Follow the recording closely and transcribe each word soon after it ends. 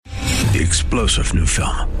the explosive new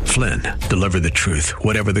film, Flynn, deliver the truth,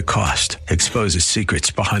 whatever the cost, exposes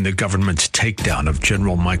secrets behind the government's takedown of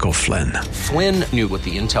General Michael Flynn. Flynn knew what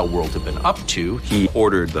the intel world had been up to. He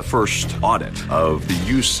ordered the first audit of the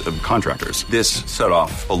use of contractors. This set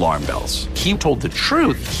off alarm bells. He told the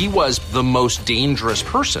truth. He was the most dangerous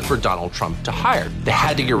person for Donald Trump to hire. They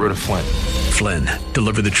had to get rid of Flynn. Flynn,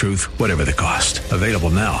 deliver the truth, whatever the cost. Available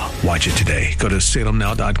now. Watch it today. Go to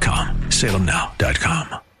salemnow.com.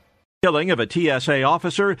 salemnow.com. Killing of a TSA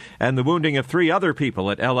officer and the wounding of 3 other people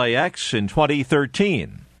at LAX in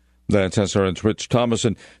 2013. That's SRN's Rich Thomas.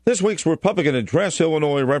 And this week's Republican address,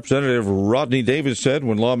 Illinois Representative Rodney Davis said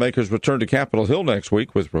when lawmakers return to Capitol Hill next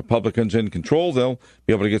week with Republicans in control, they'll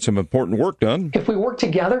be able to get some important work done. If we work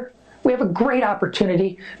together, we have a great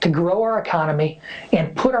opportunity to grow our economy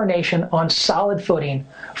and put our nation on solid footing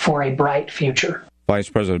for a bright future. Vice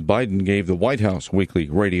President Biden gave the White House weekly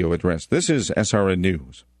radio address. This is SRN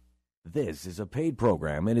News. This is a paid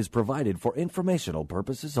program and is provided for informational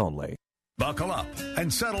purposes only. Buckle up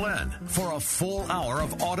and settle in for a full hour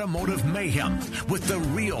of automotive mayhem with the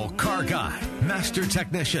real car guy, master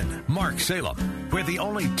technician, Mark Salem, where the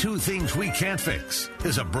only 2 things we can't fix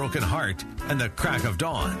is a broken heart and the crack of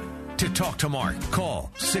dawn. To talk to Mark, call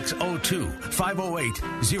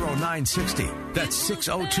 602-508-0960. That's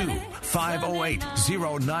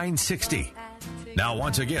 602-508-0960. Now,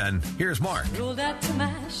 once again, here's Mark.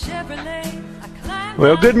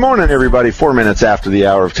 Well, good morning, everybody. 4 minutes after the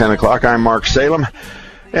hour of 10 o'clock, I'm Mark Salem.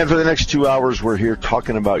 And for the next 2 hours, we're here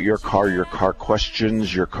talking about your car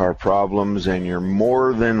questions, your car problems, and you're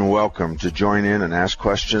more than welcome to join in and ask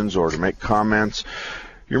questions or to make comments.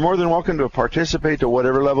 You're more than welcome to participate to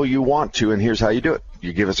whatever level you want to, and here's how you do it.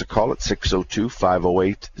 You give us a call at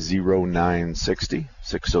 602-508-0960,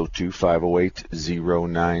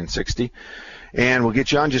 602-508-0960. And we'll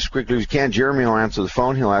get you on just as quickly as we can. Jeremy will answer the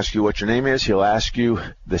phone. He'll ask you what your name is. He'll ask you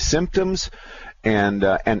the symptoms, and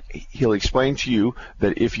he'll explain to you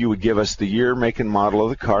that if you would give us the year, make, and model of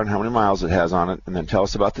the car and how many miles it has on it, and then tell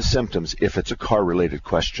us about the symptoms if it's a car-related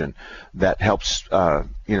question. That helps,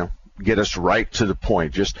 get us right to the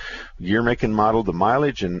point. Just year, make, and model, the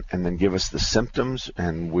mileage, and then give us the symptoms,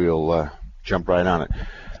 and we'll jump right on it.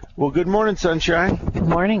 Well, good morning, Sunshine. Good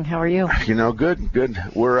morning. How are you? Good.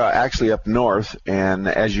 We're actually up north, and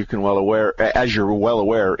as you're well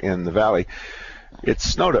aware in the valley, it's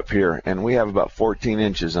snowed up here, and we have about 14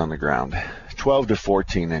 inches on the ground, 12 to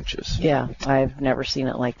 14 inches. Yeah, I've never seen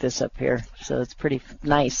it like this up here, so it's pretty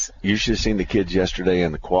nice. You should have seen the kids yesterday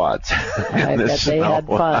in the quads. I bet they had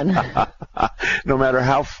fun. No matter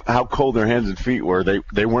how cold their hands and feet were,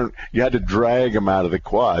 they weren't. You had to drag them out of the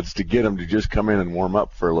quads to get them to just come in and warm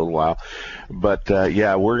up for a little while. But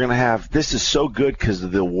we're going to have. This is so good because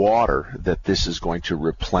of the water that this is going to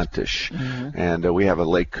replenish, and we have a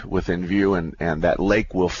lake within view, and that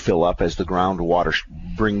lake will fill up as the groundwater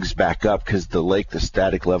brings back up because the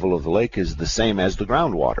static level of the lake is the same as the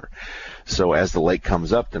groundwater. So as the lake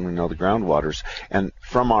comes up, then we know the groundwater's. And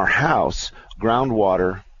from our house,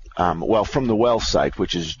 groundwater. From the well site,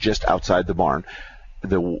 which is just outside the barn,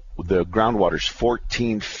 the groundwater's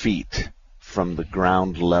 14 feet from the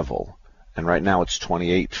ground level, and right now it's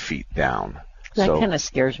 28 feet down. That kind of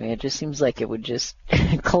scares me. It just seems like it would just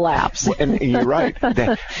collapse. And you're right.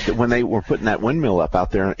 When they were putting that windmill up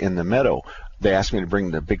out there in the meadow, they asked me to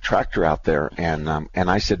bring the big tractor out there, and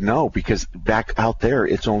I said no, because back out there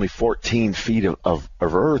it's only 14 feet of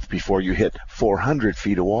earth before you hit 400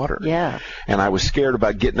 feet of water. Yeah. And I was scared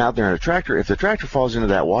about getting out there in a tractor. If the tractor falls into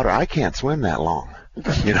that water, I can't swim that long.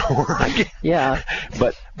 Yeah.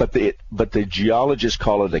 But the geologists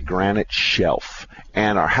call it a granite shelf,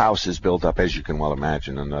 and our house is built up, as you can well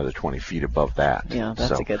imagine, another 20 feet above that. Yeah,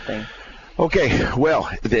 that's a good thing. Okay, well,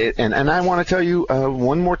 and I want to tell you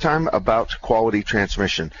one more time about quality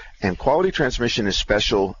transmission. And quality transmission is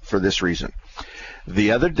special for this reason.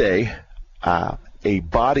 The other day, a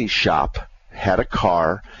body shop had a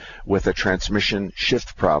car with a transmission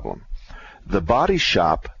shift problem. The body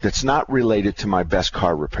shop that's not related to my best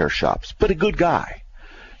car repair shops, but a good guy.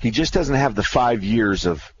 He just doesn't have the 5 years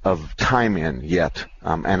of time in yet,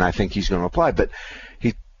 and I think he's going to apply. But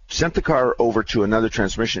he sent the car over to another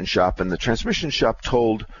transmission shop, and the transmission shop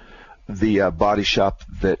told the body shop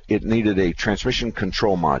that it needed a transmission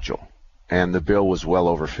control module, and the bill was well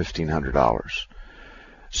over $1,500.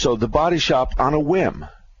 So the body shop, on a whim,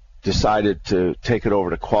 decided to take it over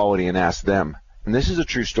to Quality and ask them, and this is a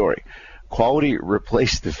true story. Quality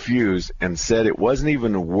replaced the fuse and said it wasn't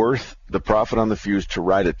even worth the profit on the fuse to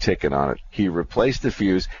write a ticket on it. He replaced the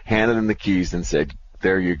fuse, handed him the keys, and said,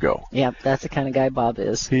 there you go. Yep, that's the kind of guy Bob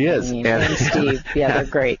is. He is. I mean, and Steve, yeah, they're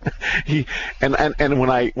great. And when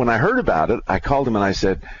I heard about it, I called him and I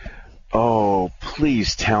said, "Oh,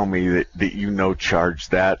 please tell me that you no charge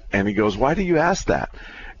that." And he goes, "Why do you ask that?"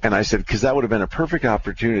 And I said, "Because that would have been a perfect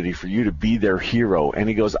opportunity for you to be their hero." And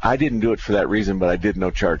he goes, "I didn't do it for that reason, but I did no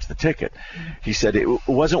charge the ticket." He said it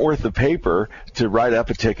wasn't worth the paper to write up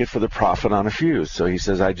a ticket for the profit on a fuse. So he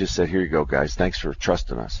says, "I just said, here you go, guys. Thanks for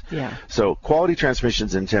trusting us." Yeah. So Quality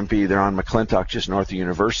Transmissions in Tempe, they're on McClintock, just north of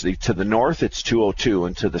University. To the north, it's 202,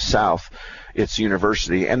 and to the south, it's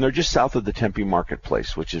University. And they're just south of the Tempe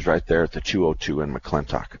Marketplace, which is right there at the 202 in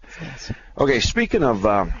McClintock. Yes. Okay, speaking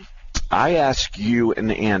of... I ask you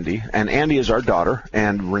and Andy is our daughter,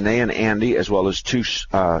 and Renee and Andy, as well as two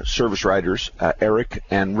service riders, Eric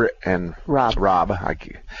and Rob.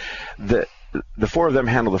 The four of them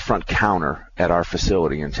handle the front counter at our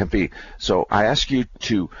facility in Tempe. So I ask you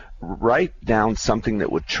to write down something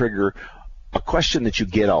that would trigger a question that you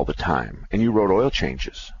get all the time, and you wrote oil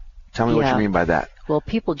changes. Tell me what you mean by that. Well,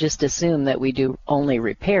 people just assume that we do only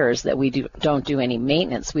repairs, that we don't do any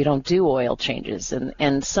maintenance. We don't do oil changes.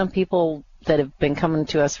 And some people that have been coming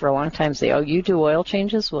to us for a long time say, "Oh, you do oil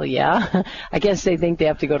changes?" Well, yeah. I guess they think they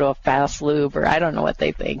have to go to a fast lube, or I don't know what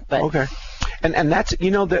they think. But okay. And that's,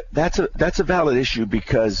 that's a valid issue,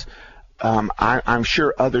 because I'm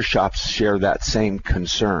sure other shops share that same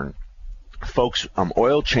concern. Folks,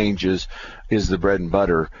 oil changes is the bread and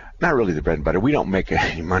butter. Not really the bread and butter. We don't make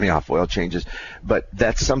any money off oil changes, but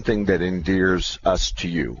that's something that endears us to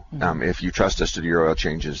you. If you trust us to do your oil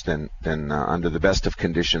changes, then under the best of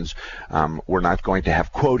conditions, we're not going to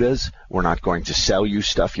have quotas. We're not going to sell you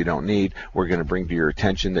stuff you don't need. We're going to bring to your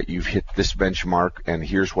attention that you've hit this benchmark, and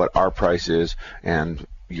here's what our price is, and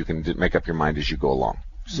you can make up your mind as you go along.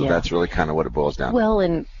 So that's really kind of what it boils down to. Well,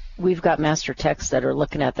 and we've got master techs that are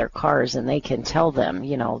looking at their cars, and they can tell them,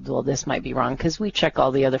 well, this might be wrong, because we check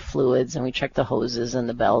all the other fluids, and we check the hoses and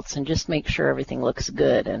the belts, and just make sure everything looks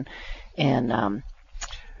good. And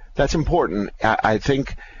that's important. I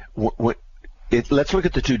think let's look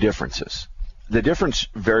at the two differences. The difference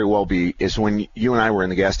very well is when you and I were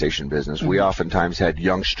in the gas station business, we oftentimes had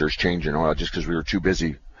youngsters changing oil just because we were too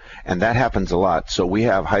busy. And that happens a lot. So we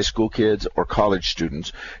have high school kids or college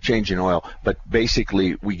students changing oil, but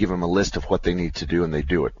basically we give them a list of what they need to do, and they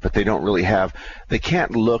do it. But they don't really they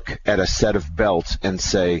can't look at a set of belts and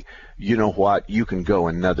say, you know what, you can go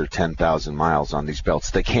another 10,000 miles on these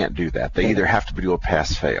belts. They can't do that. They either have to do a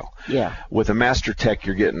pass-fail. Yeah. With a master tech,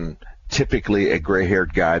 you're getting typically a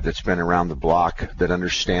gray-haired guy that's been around the block, that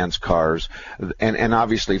understands cars, and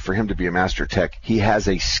obviously for him to be a master tech, he has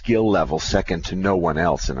a skill level second to no one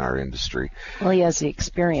else in our industry. Well, he has the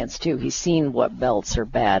experience too. He's seen what belts are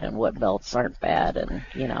bad and what belts aren't bad, and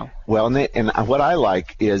Well, and what I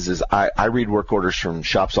like is I read work orders from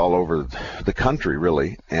shops all over the country,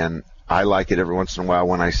 really, and I like it every once in a while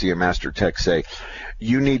when I see a master tech say,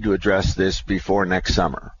 "You need to address this before next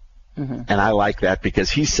summer." And I like that, because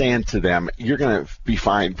he's saying to them, you're going to be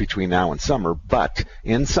fine between now and summer, but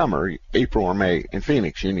in summer, April or May, in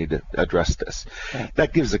Phoenix, you need to address this. Right.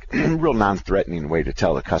 That gives a real non-threatening way to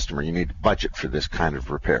tell the customer you need to budget for this kind of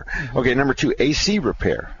repair. Okay, number 2, AC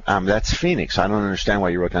repair. That's Phoenix. I don't understand why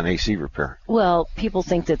you wrote down AC repair. Well, people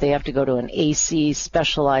think that they have to go to an AC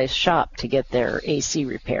specialized shop to get their AC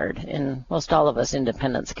repaired, and most all of us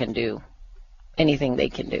independents can do anything they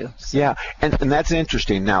can do. So. Yeah, and that's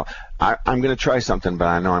interesting. Now, I'm going to try something, but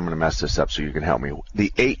I know I'm going to mess this up, so you can help me.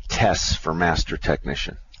 The 8 tests for master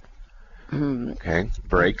technician. Okay,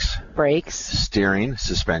 brakes, steering,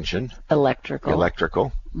 suspension,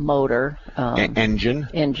 electrical, motor, engine,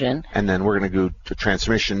 and then we're going to go to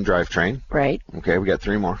transmission, drivetrain. Right. Okay, we got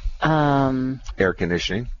 3 more. Air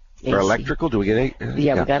conditioning. AC. For electrical, do we get 8?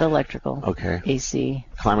 Yeah, we got electrical. Okay. AC.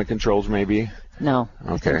 Climate controls, maybe? No.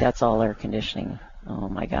 Okay. I think that's all air conditioning. Oh,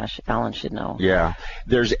 my gosh. Alan should know. Yeah.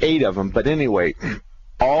 There's 8 of them. But anyway,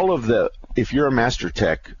 if you're a master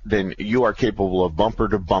tech, then you are capable of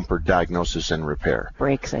bumper-to-bumper diagnosis and repair.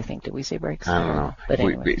 Brakes, I think. Did we say brakes? I don't know. But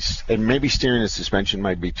anyway. And maybe steering and suspension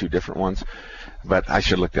might be 2 different ones. But I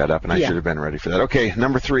should look that up, and I should have been ready for that. Okay,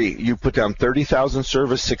 number 3, you put down 30,000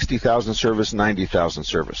 service, 60,000 service, 90,000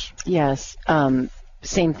 service. Yes.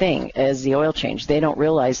 Same thing as the oil change. They don't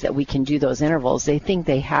realize that we can do those intervals. They think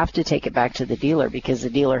they have to take it back to the dealer because the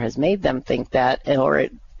dealer has made them think that, or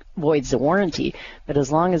it voids the warranty. But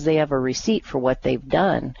as long as they have a receipt for what they've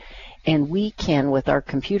done, and we can, with our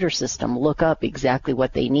computer system, look up exactly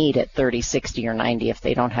what they need at 30, 60, or 90 if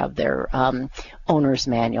they don't have their owner's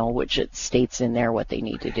manual, which it states in there what they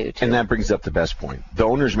need to do. And that brings up the best point. The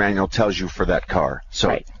owner's manual tells you for that car.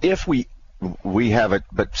 So if we we have it,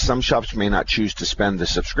 but some shops may not choose to spend the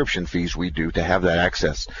subscription fees we do to have that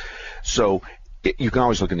access. So you can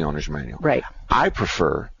always look in the owner's manual. Right. I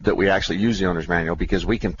prefer that we actually use the owner's manual because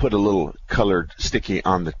we can put a little colored sticky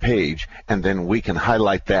on the page, and then we can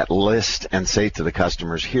highlight that list and say to the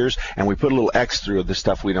customers, and we put a little X through the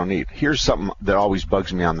stuff we don't need. Here's something that always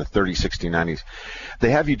bugs me on the 30, 60, 90s. They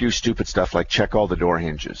have you do stupid stuff like check all the door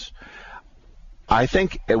hinges. I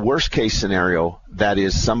think a worst case scenario, that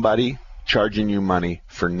is somebody charging you money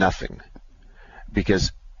for nothing.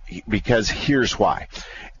 Because here's why.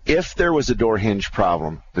 If there was a door hinge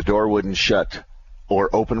problem, the door wouldn't shut or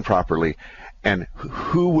open properly, and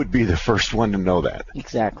who would be the first one to know that?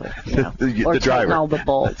 Exactly. Yeah. The driver. All the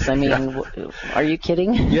bolts. I mean, Are you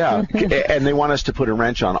kidding? Yeah, and they want us to put a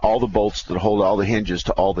wrench on all the bolts that hold all the hinges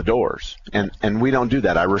to all the doors, and we don't do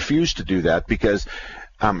that. I refuse to do that because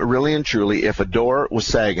really and truly, if a door was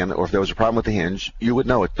sagging or if there was a problem with the hinge, you would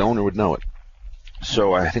know it. The owner would know it.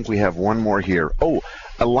 So I think we have one more here. Oh,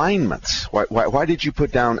 alignments. Why did you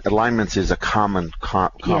put down alignments as a common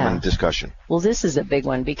discussion? Well, this is a big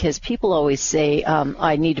one because people always say,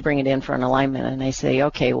 I need to bring it in for an alignment. And I say,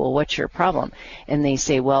 okay, well, what's your problem? And they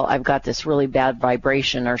say, well, I've got this really bad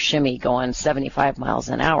vibration or shimmy going 75 miles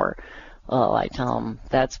an hour. Well, I tell them,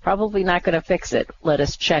 that's probably not going to fix it. Let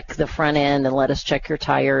us check the front end and let us check your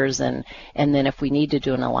tires. And then if we need to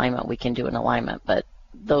do an alignment, we can do an alignment. But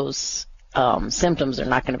those symptoms are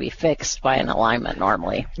not going to be fixed by an alignment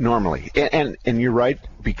normally. And you're right,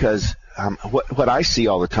 because what I see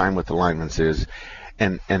all the time with alignments is,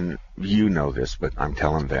 and you know this, but I'm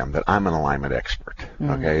telling them that I'm an alignment expert.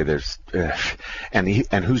 Okay, there's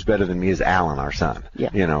and who's better than me is Alan, our son.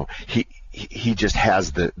 Yeah. You know, he just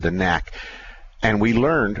has the knack, and we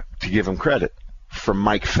learned to give him credit from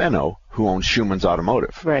Mike Fenno, who owns Schumann's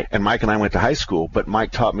Automotive. Right. And Mike and I went to high school, but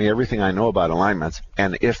Mike taught me everything I know about alignments.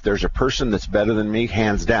 And if there's a person that's better than me,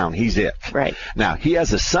 hands down, he's it. Right. Now, he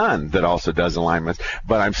has a son that also does alignments,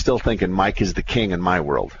 but I'm still thinking Mike is the king in my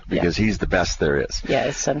world because he's the best there is. Yeah,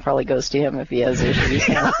 his son probably goes to him if he has issues.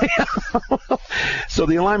 So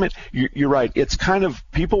the alignment, you're right. It's kind of,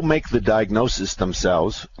 people make the diagnosis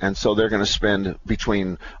themselves, and so they're going to spend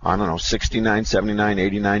between, I don't know, $69,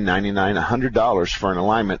 $79, $89, $99, $100 for an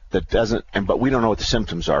alignment that doesn't, but we don't know what the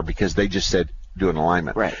symptoms are because they just said do an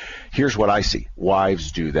alignment. Right. Here's what I see.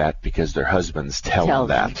 Wives do that because their husbands tell them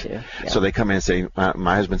that. To. Yeah. So they come in and say,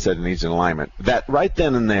 my husband said it needs an alignment. That right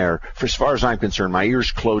then and there, for as far as I'm concerned, my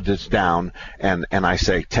ears close down and I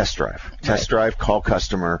say test drive. Test drive, call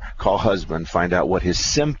customer, call husband, find out what his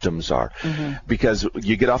symptoms are. Because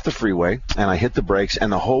you get off the freeway and I hit the brakes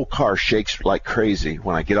and the whole car shakes like crazy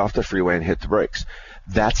when I get off the freeway and hit the brakes.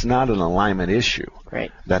 That's not an alignment issue.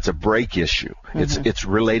 Right. That's a brake issue. It's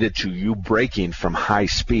related to you braking from high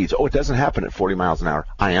speeds. Oh, it doesn't happen at 40 miles an hour.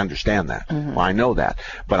 I understand that. Well, I know that.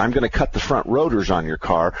 But I'm going to cut the front rotors on your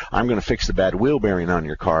car. I'm going to fix the bad wheel bearing on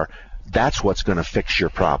your car. That's what's going to fix your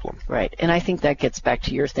problem. Right. And I think that gets back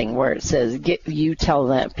to your thing where it says you tell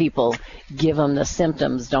that people, give them the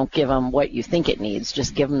symptoms, don't give them what you think it needs.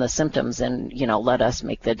 Just give them the symptoms and, let us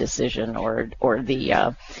make the decision or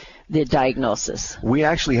the diagnosis. We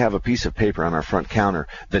actually have a piece of paper on our front counter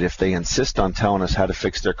that if they insist on telling us how to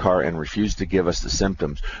fix their car and refuse to give us the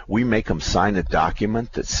symptoms, we make them sign a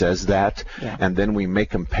document that says that, and then we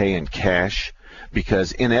make them pay in cash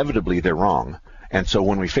because inevitably they're wrong. And so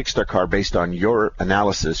when we fix their car based on your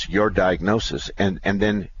analysis, your diagnosis, and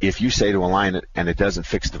then if you say to align it and it doesn't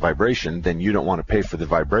fix the vibration, then you don't want to pay for the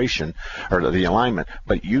vibration or the alignment,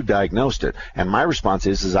 but you diagnosed it. And my response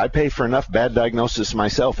is I pay for enough bad diagnosis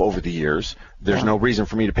myself over the years. There's no reason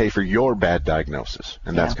for me to pay for your bad diagnosis.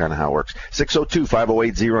 And that's kind of how it works.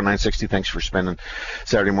 602-508-0960. Thanks for spending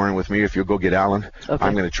Saturday morning with me. If you'll go get Alan,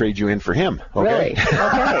 I'm going to trade you in for him. Okay? Really? Okay.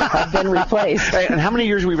 I've been replaced. And how many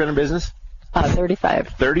years have we been in business? 35.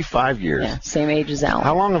 35 years. Yeah, same age as Alan.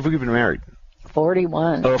 How long have we been married?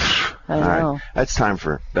 41. Oh, I know. Right. That's time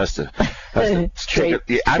for us to trade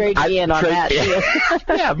me in on that.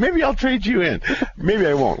 Yeah, maybe I'll trade you in. Maybe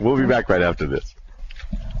I won't. We'll be back right after this.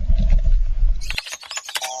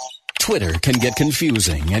 Twitter can get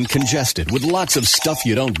confusing and congested with lots of stuff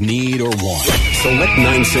you don't need or want. Select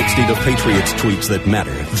 960 The Patriots tweets that matter.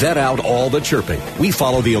 Vet out all the chirping. We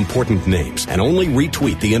follow the important names and only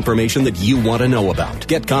retweet the information that you want to know about.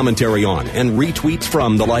 Get commentary on and retweets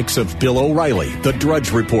from the likes of Bill O'Reilly, The Drudge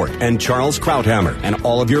Report, and Charles Krauthammer, and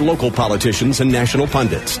all of your local politicians and national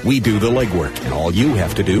pundits. We do the legwork, and all you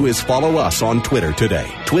have to do is follow us on Twitter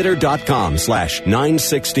today.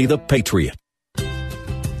 Twitter.com/960 The Patriot.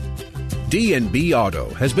 D&B Auto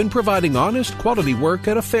has been providing honest, quality work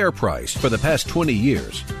at a fair price for the past 20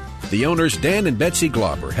 years. The owners, Dan and Betsy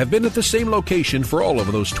Glauber, have been at the same location for all of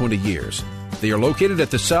those 20 years. They are located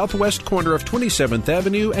at the southwest corner of 27th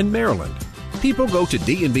Avenue and Maryland. People go to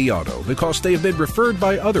D&B Auto because they have been referred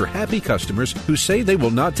by other happy customers who say they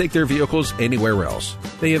will not take their vehicles anywhere else.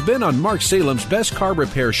 They have been on Mark Salem's best car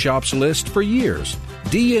repair shops list for years.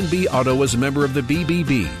 D&B Auto is a member of the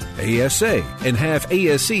BBB, ASA, and have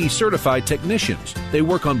ASE certified technicians. They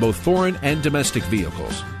work on both foreign and domestic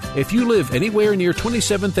vehicles. If you live anywhere near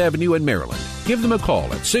 27th Avenue in Maryland, give them a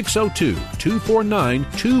call at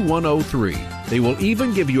 602-249-2103. They will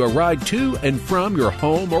even give you a ride to and from your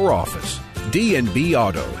home or office. D&B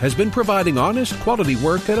Auto has been providing honest, quality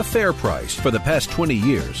work at a fair price for the past 20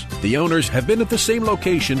 years. The owners have been at the same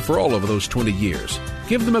location for all of those 20 years.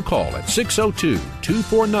 Give them a call at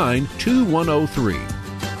 602-249-2103.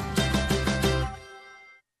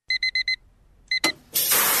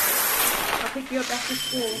 You up after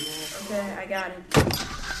school. Okay, I got it.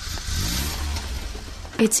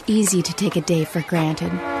 It's easy to take a day for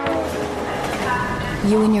granted.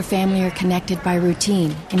 You and your family are connected by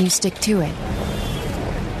routine, and you stick to it.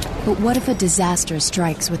 But what if a disaster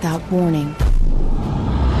strikes without warning?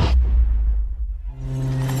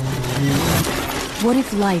 What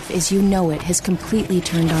if life as you know it has completely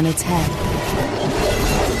turned on its head?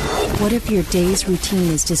 What if your day's routine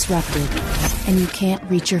is disrupted, and you can't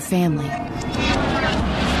reach your family?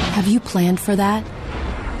 Have you planned for that?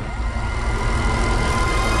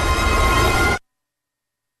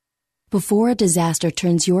 Before a disaster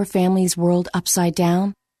turns your family's world upside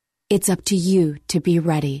down, it's up to you to be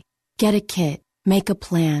ready. Get a kit, make a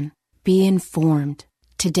plan, be informed.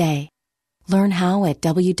 Today. Learn how at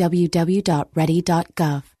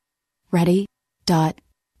www.ready.gov.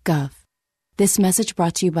 Ready.gov. This message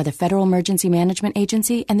brought to you by the Federal Emergency Management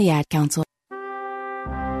Agency and the Ad Council.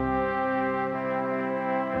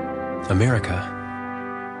 America,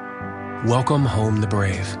 welcome home the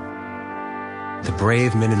brave. The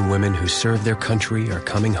brave men and women who serve their country are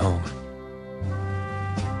coming home.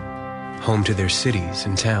 Home to their cities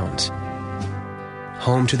and towns.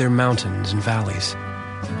 Home to their mountains and valleys.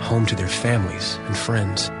 Home to their families and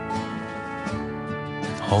friends.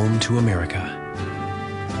 Home to America.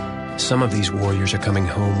 Some of these warriors are coming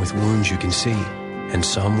home with wounds you can see, and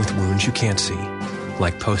some with wounds you can't see,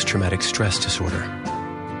 like post-traumatic stress disorder.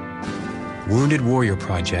 Wounded Warrior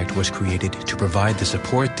Project was created to provide the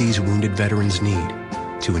support these wounded veterans need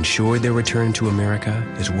to ensure their return to America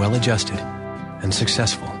is well-adjusted and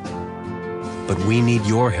successful. But we need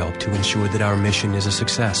your help to ensure that our mission is a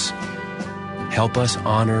success. Help us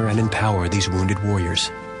honor and empower these wounded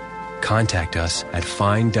warriors. Contact us at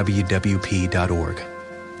findwwp.org.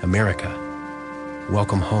 America,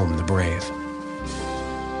 welcome home the brave.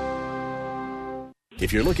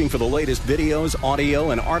 If you're looking for the latest videos, audio,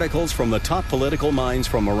 and articles from the top political minds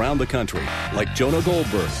from around the country, like Jonah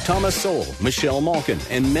Goldberg, Thomas Sowell, Michelle Malkin,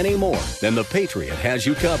 and many more, then The Patriot has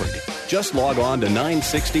you covered. Just log on to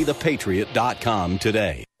 960thepatriot.com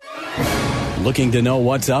today. Looking to know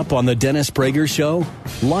what's up on The Dennis Prager Show?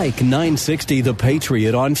 Like 960 The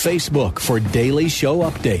Patriot on Facebook for daily show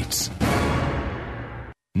updates.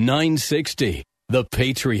 960 The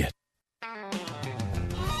Patriot.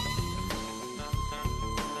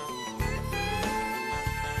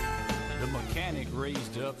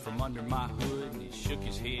 From under my hood and he shook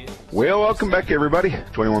his head. Well, welcome back, everybody.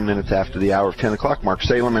 21 minutes after the hour of 10 o'clock. Mark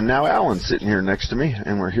Salem and now Alan sitting here next to me,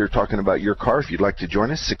 and we're here talking about your car. If you'd like to join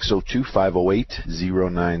us,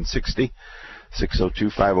 602-508-0960.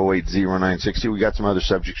 602-508-0960. We got some other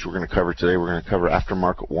subjects we're going to cover today. We're going to cover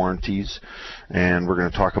aftermarket warranties, and we're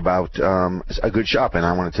going to talk about a good shop, and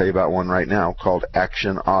I want to tell you about one right now called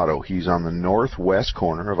Action Auto. He's on the northwest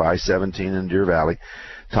corner of I-17 in Deer Valley.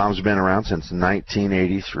 Tom's been around since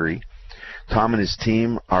 1983. Tom and his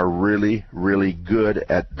team are really, really good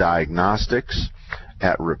at diagnostics,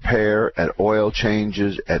 at repair, at oil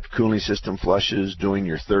changes, at cooling system flushes, doing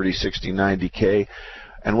your 30, 60, 90K.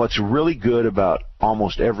 And what's really good about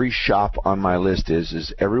almost every shop on my list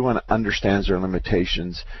is everyone understands their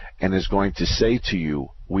limitations and is going to say to you,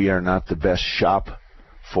 we are not the best shop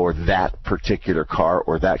for that particular car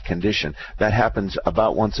or that condition. That happens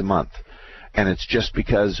about once a month. And it's just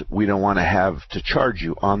because we don't want to have to charge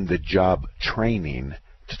you on-the-job training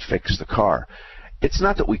to fix the car. It's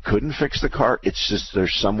not that we couldn't fix the car. It's just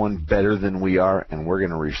there's someone better than we are, and we're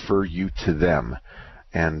going to refer you to them.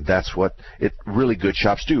 And that's what really good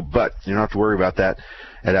shops do. But you don't have to worry about that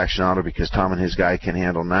at Action Auto because Tom and his guy can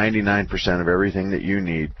handle 99% of everything that you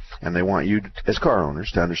need. And they want you, as car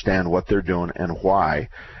owners, to understand what they're doing and why.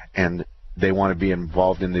 And they want to be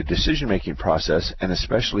involved in the decision-making process, and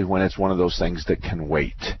especially when it's one of those things that can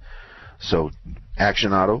wait. So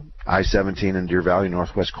Action Auto, I-17 in Deer Valley,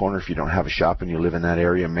 northwest corner. If you don't have a shop and you live in that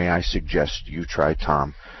area, may I suggest you try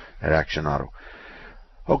Tom at Action Auto.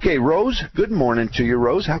 Okay, Rose, good morning to you,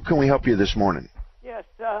 Rose. How can we help you this morning? Yes,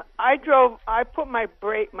 I put my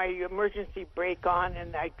emergency brake on,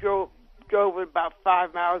 and I drove about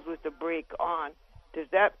 5 miles with the brake on. Does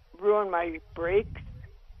that ruin my brakes?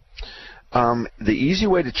 The easy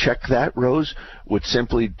way to check that, Rose, would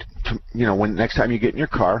simply, when next time you get in your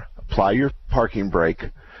car, apply your parking brake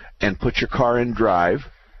and put your car in drive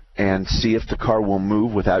and see if the car will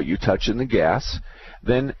move without you touching the gas.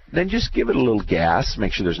 Then just give it a little gas.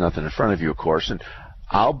 Make sure there's nothing in front of you, of course, and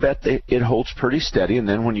I'll bet that it holds pretty steady. And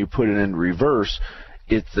then when you put it in reverse,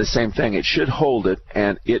 it's the same thing. It should hold it,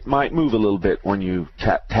 and it might move a little bit when you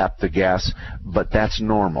tap the gas, but that's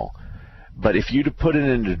normal. But if you put it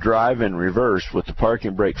into drive and reverse with the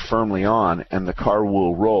parking brake firmly on and the car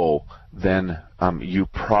will roll, then you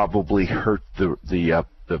probably hurt the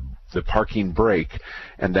parking brake,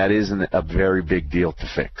 and that isn't a very big deal to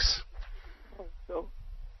fix. So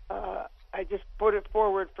I just put it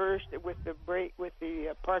forward first with the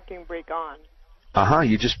parking brake on.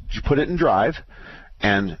 You put it in drive,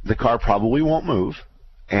 and the car probably won't move.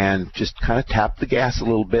 And just kind of tap the gas a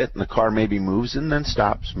little bit, and the car maybe moves and then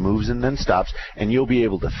stops, and you'll be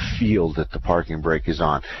able to feel that the parking brake is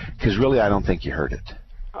on. Because really, I don't think you heard it.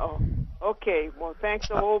 Oh, okay. Well, thanks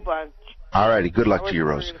a whole bunch. All righty. Good luck to you,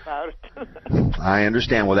 Rose. I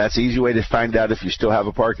understand. Well, that's the easy way to find out if you still have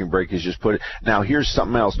a parking brake is just put it. Now, here's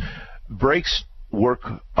something else. Brakes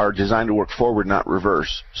are designed to work forward, not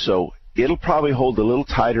reverse. So it'll probably hold a little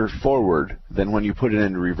tighter forward than when you put it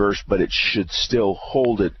in reverse, but it should still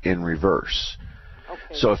hold it in reverse.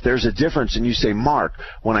 Okay. So if there's a difference and you say, Mark,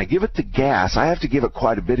 when I give it the gas, I have to give it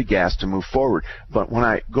quite a bit of gas to move forward. But when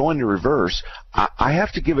I go into reverse, I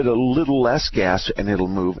have to give it a little less gas and it'll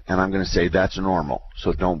move. And I'm going to say that's normal.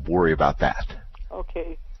 So don't worry about that.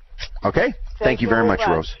 Okay. Okay? Thank you very much,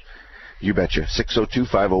 Rose. You betcha.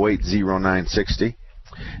 602-508-0960.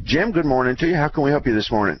 Jim, good morning to you. How can we help you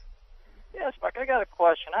this morning? Yes, Mark, I got a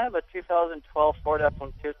question. I have a 2012 Ford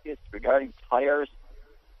F-150. It's regarding tires.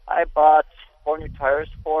 I bought 4 new tires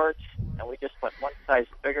for it, and we just went one size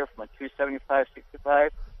bigger from a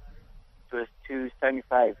 275/65 to a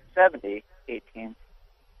 275/70 18.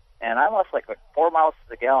 And I lost like 4 miles to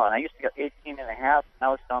the gallon. I used to get 18.5.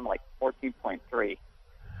 Now it's down to like 14.3.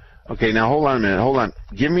 Okay, now hold on a minute. Hold on.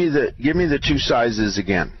 Give me the two sizes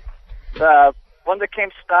again. The one that came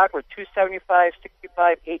stock were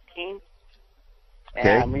 275/65 18.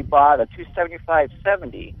 And okay. we bought a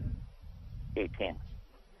 275/70 18.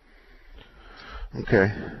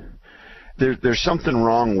 Okay. There's something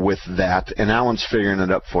wrong with that, and Alan's figuring it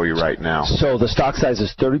up for you right now. So the stock size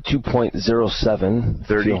is 32.07.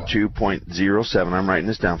 32.07. I'm writing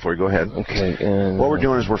this down for you. Go ahead. Okay. And what we're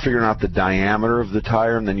doing is we're figuring out the diameter of the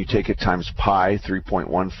tire, and then you take it times pi,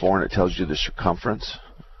 3.14, and it tells you the circumference.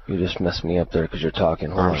 You just messed me up there because you're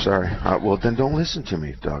talking. I'm sorry. Well, then don't listen to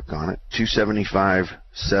me, doggone it.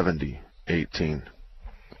 275/70 18.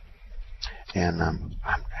 And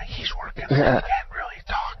he's working. I can't really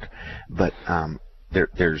talk. But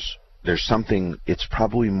there's something. It's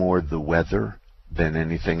probably more the weather than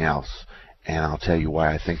anything else. And I'll tell you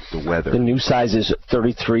why I think the weather. The new size is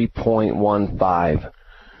 33.15.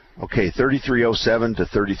 Okay, 3307 to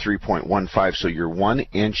 33.15. So you're 1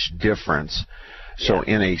 inch difference. So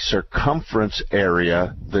in a circumference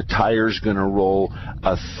area, the tire's going to roll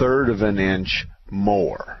 1/3 of an inch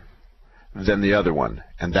more than the other one,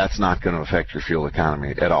 and that's not going to affect your fuel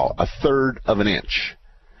economy at all. 1/3 of an inch.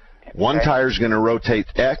 One tire's going to rotate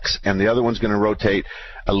X, and the other one's going to rotate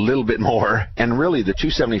a little bit more. And really, the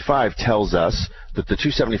 275 tells us that the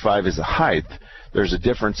 275 is the height. There's a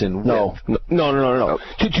difference in width. No.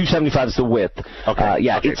 275 is the width. Okay.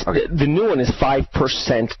 The new one is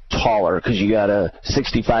 5% taller because you got a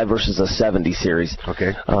 65 versus a 70 series.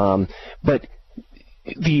 Okay. But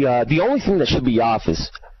the only thing that should be off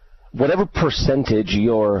is whatever percentage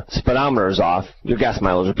your speedometer is off, your gas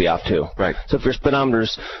mileage would be off too. Right. So if your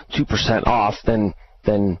speedometer's 2% off, then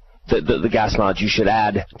the gas mileage, you should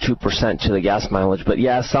add 2% to the gas mileage. But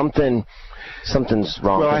yeah, something's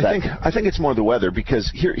wrong with that. I think it's more the weather,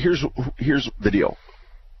 because here's the deal.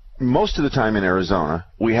 Most of the time in Arizona,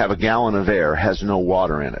 we have a gallon of air has no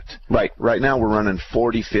water in it. Right. Right now we're running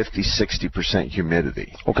 40, 50, 60%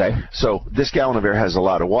 humidity. Okay. So this gallon of air has a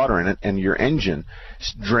lot of water in it, and your engine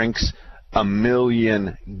drinks 1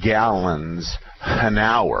 million gallons an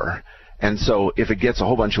hour. And so if it gets a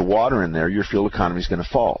whole bunch of water in there, your fuel economy is going to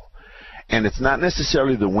fall. And it's not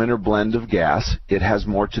necessarily the winter blend of gas. It has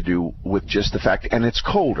more to do with just the fact, and it's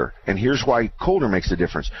colder. And here's why colder makes a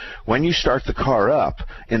difference. When you start the car up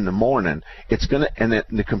in the morning, it's gonna, and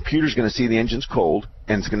the computer's gonna see the engine's cold,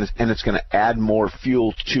 and it's gonna add more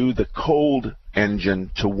fuel to the cold engine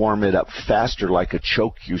to warm it up faster, like a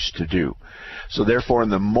choke used to do. So therefore, in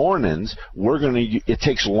the mornings, it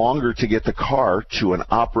takes longer to get the car to an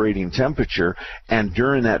operating temperature, and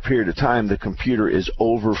during that period of time, the computer is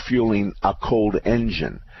over-fueling a cold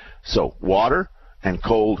engine. So water and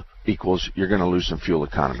cold equals you're going to lose some fuel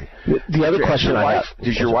economy. The other question I have...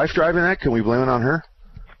 Is your wife driving that? Can we blame it on her?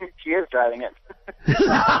 She is driving it.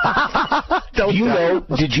 Do you know?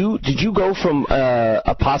 Did you go from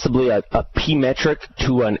possibly a P metric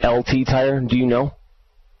to an LT tire? Do you know?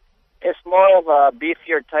 It's more of a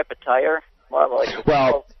beefier type of tire. More of like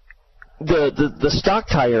the stock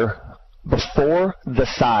tire before the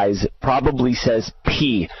size probably says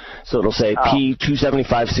P, so it'll say P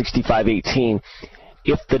 275 65 18.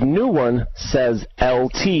 If the new one says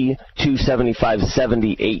LT 275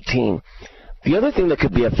 70 18. The other thing that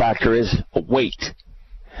could be a factor is weight,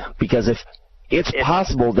 because if it's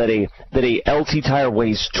possible that a LT tire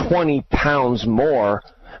weighs 20 pounds more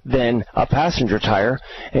than a passenger tire,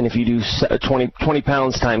 and if you do 20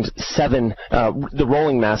 pounds times 7, the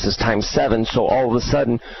rolling mass is times 7, so all of a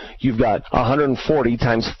sudden you've got 140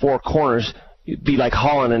 times 4 corners. It'd be like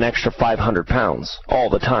hauling an extra 500 pounds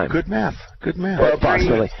all the time. Good math. Well,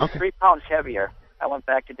 approximately. 3 pounds heavier. I went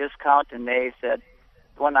back to discount, and they said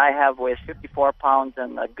the one I have weighs 54 pounds,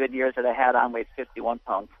 and the Goodyears that I had on weighed 51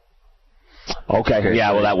 pounds. Okay.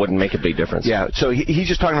 Yeah, well, that wouldn't make a big difference. Yeah, so he's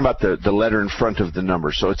just talking about the letter in front of the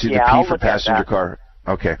number. So it's either P for passenger car.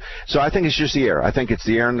 Okay. So I think it's just the air. I think it's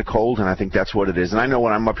the air and the cold, and I think that's what it is. And I know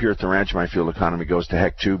when I'm up here at the ranch, my fuel economy goes to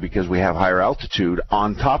heck, too, because we have higher altitude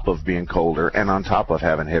on top of being colder and on top of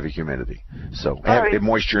having heavy humidity. So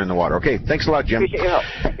moisture in the water. Okay, thanks a lot, Jim. Appreciate your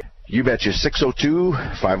help. You betcha.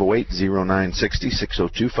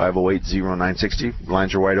 602-508-0960, 602-508-0960.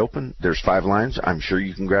 Lines are wide open. There's 5 lines. I'm sure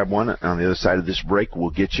you can grab one. On the other side of this break,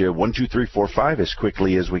 we'll get you 1, 2, 3, 4, 5 as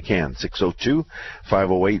quickly as we can.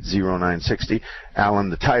 602-508-0960. Alan,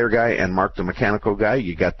 the tire guy, and Mark, the mechanical guy.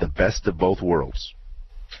 You got the best of both worlds.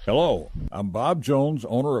 Hello. I'm Bob Jones,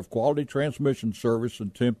 owner of Quality Transmission Service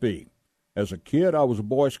in Tempe. As a kid, I was a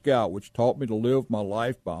Boy Scout, which taught me to live my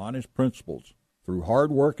life by honest principles. Through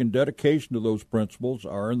hard work and dedication to those principles, I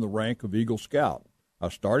earned the rank of Eagle Scout. I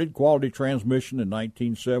started Quality Transmission in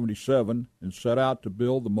 1977 and set out to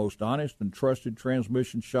build the most honest and trusted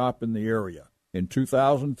transmission shop in the area. In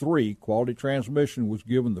 2003, Quality Transmission was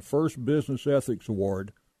given the first Business Ethics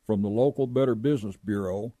Award from the local Better Business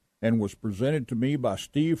Bureau and was presented to me by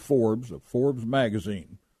Steve Forbes of Forbes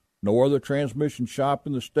Magazine. No other transmission shop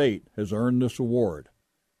in the state has earned this award.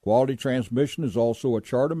 Quality Transmission is also a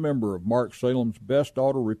charter member of Mark Salem's Best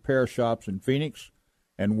Auto Repair Shops in Phoenix,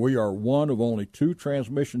 and we are one of only 2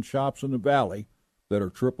 transmission shops in the Valley that are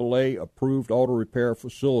AAA-approved auto repair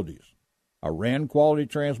facilities. I ran Quality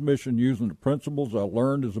Transmission using the principles I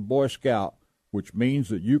learned as a Boy Scout, which means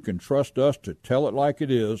that you can trust us to tell it like it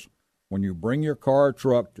is when you bring your car or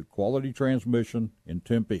truck to Quality Transmission in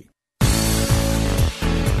Tempe.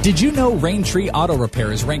 Did you know Raintree Auto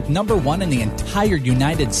Repair is ranked number 1 in the entire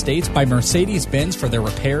United States by Mercedes-Benz for their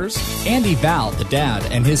repairs? Andy Val, the dad,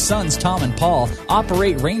 and his sons Tom and Paul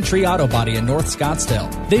operate Raintree Auto Body in North Scottsdale.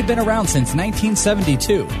 They've been around since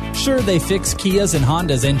 1972. Sure, they fix Kias and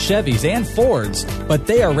Hondas and Chevys and Fords, but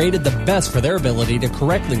they are rated the best for their ability to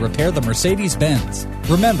correctly repair the Mercedes-Benz.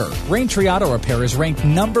 Remember, Raintree Auto Repair is ranked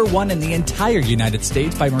number 1 in the entire United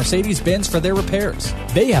States by Mercedes-Benz for their repairs.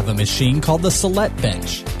 They have a machine called the Celette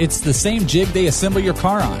Bench. It's the same jig they assemble your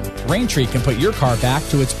car on. Raintree can put your car back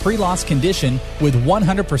to its pre-loss condition with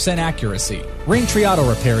 100% accuracy. Raintree Auto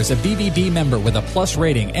Repair is a BBB member with a plus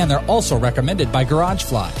rating, and they're also recommended by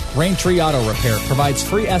GarageFly. Raintree Auto Repair provides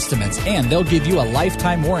free estimates, and they'll give you a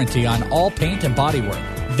lifetime warranty on all paint and bodywork.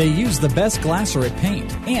 They use the best Glasserit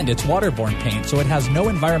paint, and it's waterborne paint, so it has no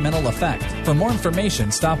environmental effect. For more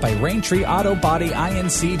information, stop by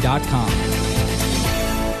RaintreeAutoBodyInc.com.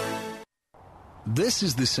 This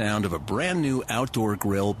is the sound of a brand new outdoor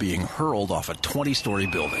grill being hurled off a 20-story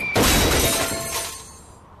building.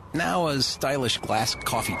 Now a stylish glass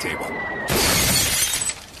coffee table.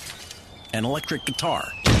 An electric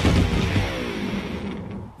guitar.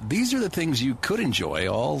 These are the things you could enjoy,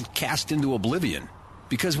 all cast into oblivion.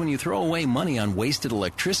 Because when you throw away money on wasted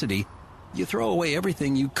electricity, you throw away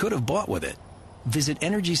everything you could have bought with it. Visit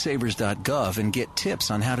EnergySavers.gov and get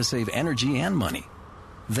tips on how to save energy and money.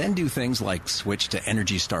 Then do things like switch to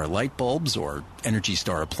Energy Star light bulbs or Energy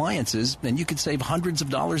Star appliances, and you could save hundreds of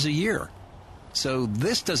dollars a year. So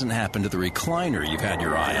this doesn't happen to the recliner you've had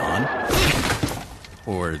your eye on.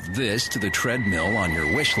 Or this to the treadmill on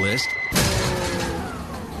your wish list.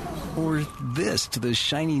 Or this to the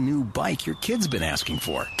shiny new bike your kid's been asking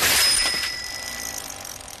for.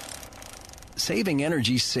 Saving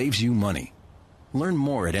energy saves you money. Learn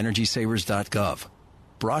more at EnergySavers.gov.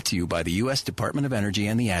 Brought to you by the U.S. Department of Energy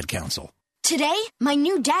and the Ad Council. Today, my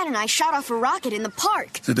new dad and I shot off a rocket in the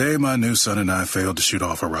park. Today, my new son and I failed to shoot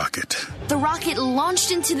off a rocket. The rocket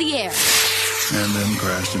launched into the air. And then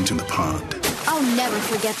crashed into the pond. I'll never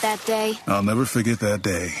forget that day. I'll never forget that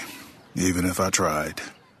day, even if I tried.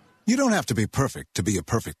 You don't have to be perfect to be a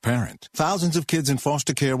perfect parent. Thousands of kids in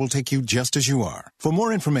foster care will take you just as you are. For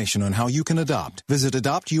more information on how you can adopt, visit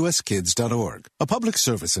adoptuskids.org. A public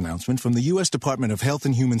service announcement from the U.S. Department of Health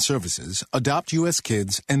and Human Services, Adopt U.S.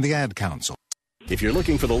 Kids, and the Ad Council. If you're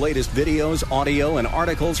looking for the latest videos, audio, and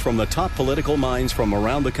articles from the top political minds from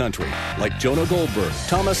around the country, like Jonah Goldberg,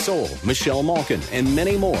 Thomas Sowell, Michelle Malkin, and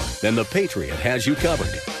many more, then The Patriot has you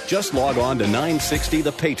covered. Just log on to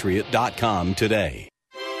 960thepatriot.com today.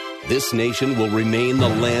 This nation will remain the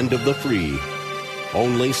land of the free,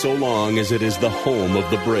 only so long as it is the home of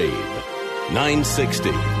the brave.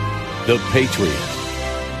 960, The Patriot.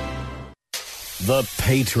 The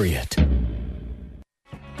Patriot.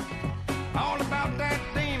 All about that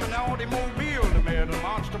demon automobile, the metal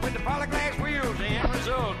monster with the polyglass wheels, the end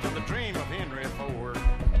result of the dream of Henry Ford.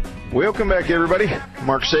 Welcome back, everybody.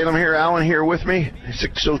 Mark Salem here. Alan here with me.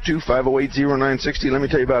 602-508-0960. Let me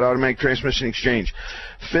tell you about Automatic Transmission Exchange.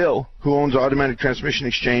 Phil, who owns Automatic Transmission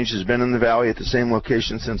Exchange, has been in the Valley at the same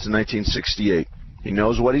location since 1968. He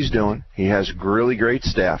knows what he's doing. He has really great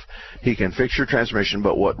staff. He can fix your transmission,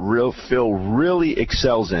 but what Phil really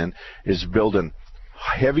excels in is building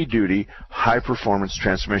heavy-duty, high-performance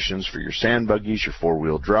transmissions for your sand buggies, your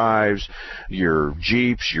four-wheel drives, your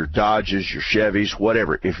Jeeps, your Dodges, your Chevys,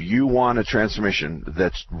 whatever. If you want a transmission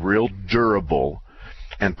that's real durable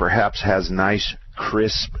and perhaps has nice,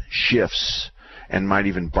 crisp shifts and might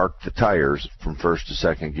even bark the tires from first to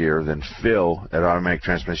second gear, then Phil at Automatic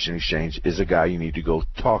Transmission Exchange is a guy you need to go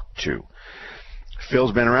talk to.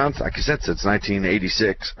 Phil's been around, like I said, since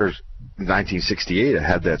 1986 or 1968. I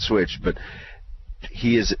had that switch, but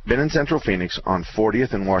he has been in Central Phoenix on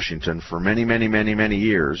 40th and Washington for many, many, many, many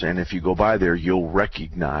years, and if you go by there, you'll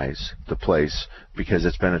recognize the place because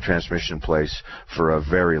it's been a transmission place for a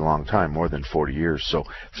very long time, more than 40 years. So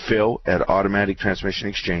Phil at Automatic Transmission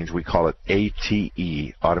Exchange, we call it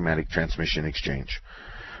ATE, Automatic Transmission Exchange.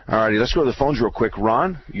 All righty, let's go to the phones real quick.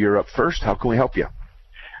 Ron, you're up first. How can we help you?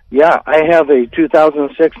 Yeah, I have a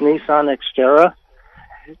 2006 Nissan Xterra.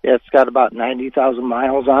 It's got about 90,000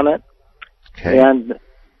 miles on it. Okay. And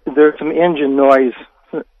there's some engine noise.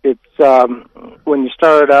 It's when you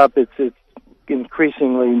start it up, it's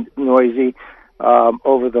increasingly noisy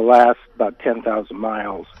over the last about 10,000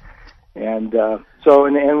 miles, and so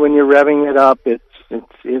when you're revving it up, it's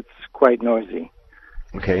quite noisy.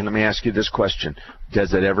 Okay, let me ask you this question: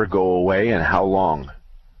 does it ever go away, and how long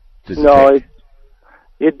does it No, take?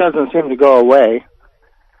 It doesn't seem to go away.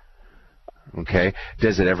 Okay,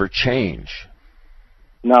 does it ever change?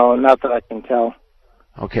 No, not that I can tell.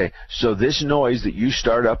 Okay, so this noise that you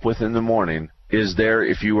start up with in the morning is there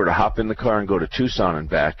if you were to hop in the car and go to Tucson and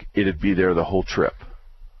back, it'd be there the whole trip.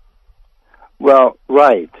 Well,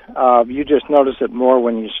 right. You just notice it more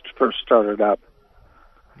when you first start it up.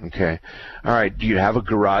 Okay. All right, do you have a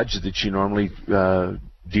garage that you normally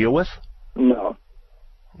deal with? No.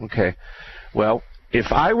 Okay. Well,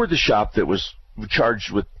 if I were the shop that was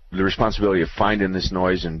charged with the responsibility of finding this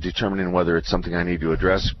noise and determining whether it's something I need to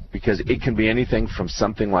address, because it can be anything from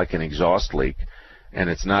something like an exhaust leak, and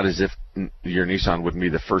it's not as if your Nissan wouldn't be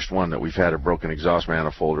the first one that we've had a broken exhaust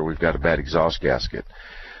manifold or we've got a bad exhaust gasket.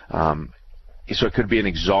 So it could be an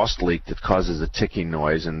exhaust leak that causes a ticking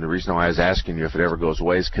noise, and the reason why I was asking you if it ever goes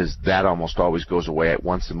away is because that almost always goes away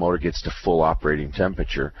once the motor gets to full operating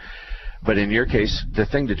temperature. But in your case, the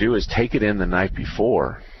thing to do is take it in the night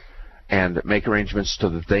before and make arrangements so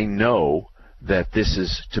that they know that this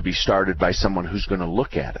is to be started by someone who's going to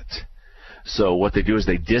look at it. So what they do is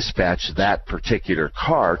they dispatch that particular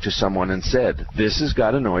car to someone and said, this has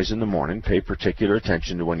got a noise in the morning, pay particular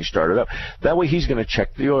attention to when you start it up. That way he's going to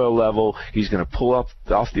check the oil level, he's going to pull up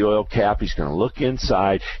off the oil cap, he's going to look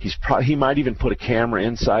inside, he might even put a camera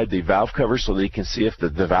inside the valve cover so that he can see if the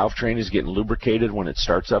valve train is getting lubricated when it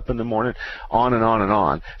starts up in the morning, on and on and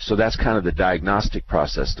on. So that's kind of the diagnostic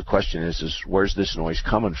process. The question is where's this noise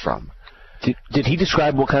coming from? Did he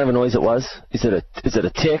describe what kind of a noise it was? Is it a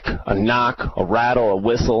tick, a knock, a rattle, a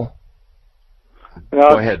whistle?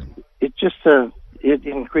 Go ahead. It's just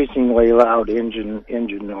increasingly loud engine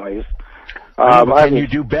noise. Can you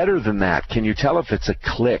do better than that? Can you tell if it's a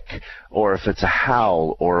click or if it's a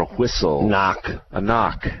howl or a whistle? A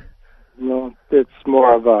knock. No, it's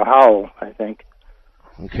more of a howl, I think.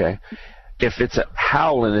 Okay. If it's a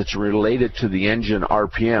howl and it's related to the engine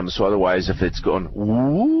RPM, so otherwise if it's going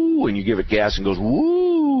woo and you give it gas and goes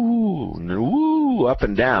woo, woo, up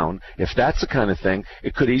and down, if that's the kind of thing,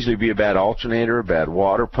 it could easily be a bad alternator, a bad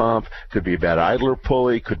water pump, could be a bad idler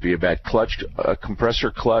pulley, could be a bad clutch,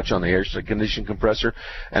 compressor clutch on the air conditioning compressor,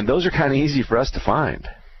 and those are kind of easy for us to find.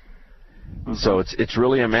 Mm-hmm. So it's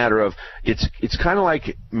really a matter of, it's kind of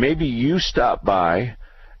like maybe you stop by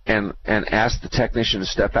and ask the technician to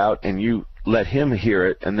step out and you let him hear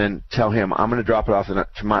it and then tell him, I'm going to drop it off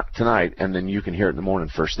tonight, and then you can hear it in the morning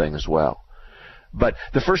first thing as well. But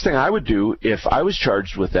the first thing I would do if I was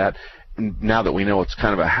charged with that, now that we know it's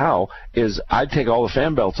kind of a howl, is I'd take all the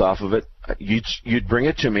fan belts off of it. You'd bring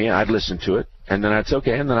it to me, I'd listen to it, and then I'd say,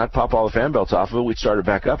 okay, and then I'd pop all the fan belts off of it. We'd start it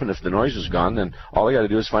back up, and if the noise is gone, then all I got to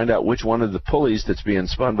do is find out which one of the pulleys that's being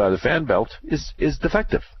spun by the fan belt is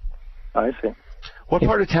defective. I see. What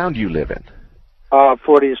part of town do you live in?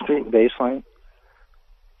 40th Street and Baseline.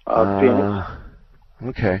 Phoenix.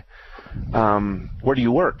 Okay. Where do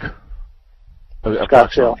you work?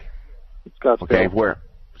 Scottsdale. Okay, where?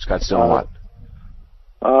 Scottsdale what?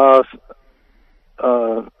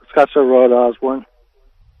 Scottsdale Road, Osborne.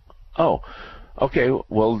 Oh, okay.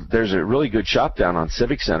 Well, there's a really good shop down on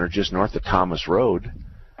Civic Center just north of Thomas Road,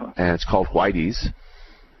 and it's called Whitey's,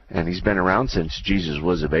 and he's been around since Jesus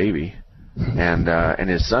was a baby. And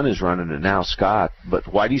his son is running it now, Scott, but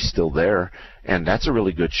Whitey's still there, and that's a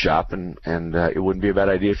really good shop, and it wouldn't be a bad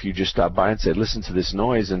idea if you just stopped by and said, listen to this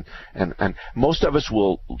noise, and most of us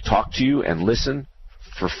will talk to you and listen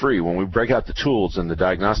for free. When we break out the tools and the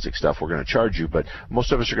diagnostic stuff, we're going to charge you, but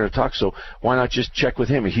most of us are going to talk, so why not just check with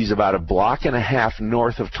him? He's about a block and a half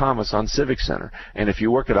north of Thomas on Civic Center, and if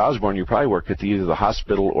you work at Osborne, you probably work at either the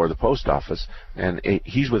hospital or the post office, and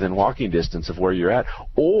he's within walking distance of where you're at,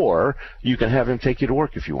 or you can have him take you to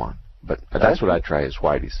work if you want. But that's what I try is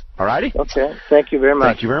Whitey's. All righty? Okay. Thank you very much.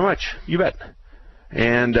 Thank you very much. You bet.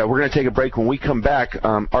 And we're going to take a break. When we come back,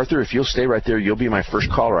 Arthur, if you'll stay right there, you'll be my first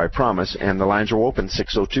caller, I promise. And the lines are open,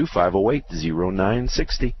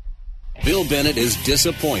 602-508-0960. Bill Bennett is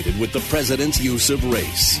disappointed with the president's use of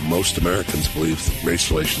race. Most Americans believe that race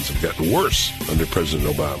relations have gotten worse under President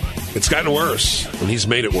Obama. It's gotten worse, and he's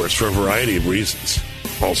made it worse for a variety of reasons.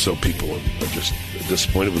 Also, people are just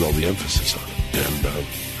disappointed with all the emphasis on it and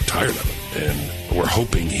tired of it. And we're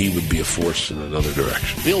hoping he would be a force in another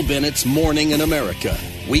direction. Bill Bennett's Morning in America.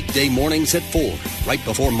 Weekday mornings at 4, right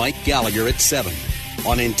before Mike Gallagher at 7.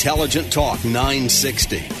 On Intelligent Talk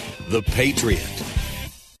 960. The Patriot.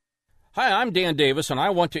 Hi, I'm Dan Davis, and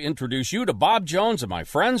I want to introduce you to Bob Jones and my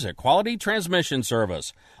friends at Quality Transmission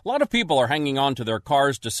Service. A lot of people are hanging on to their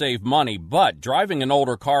cars to save money, but driving an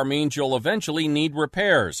older car means you'll eventually need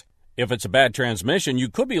repairs. If it's a bad transmission, you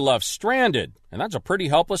could be left stranded, and that's a pretty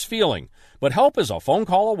helpless feeling. But help is a phone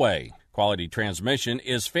call away. Quality Transmission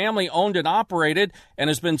is family-owned and operated and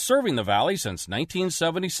has been serving the Valley since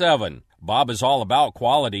 1977. Bob is all about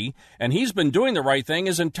quality, and he's been doing the right thing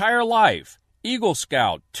his entire life. Eagle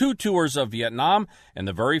Scout, 2 tours of Vietnam, and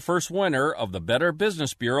the very first winner of the Better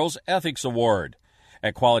Business Bureau's Ethics Award.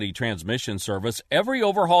 At Quality Transmission Service, every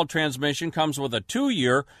overhauled transmission comes with a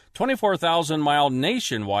 2-year, 24,000-mile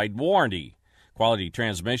nationwide warranty. Quality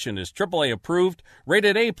Transmission is AAA approved,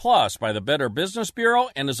 rated A+ by the Better Business Bureau,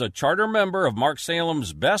 and is a charter member of Mark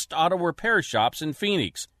Salem's best auto repair shops in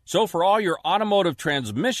Phoenix. So for all your automotive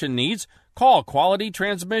transmission needs, call Quality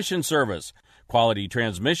Transmission Service. Quality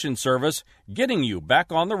Transmission Service, getting you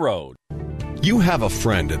back on the road. You have a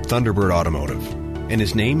friend at Thunderbird Automotive, and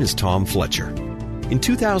his name is Tom Fletcher. In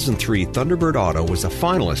 2003, Thunderbird Auto was a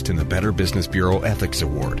finalist in the Better Business Bureau Ethics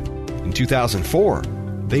Award. In 2004,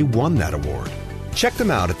 they won that award. Check them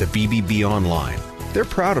out at the BBB online. They're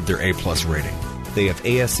proud of their A+ rating. They have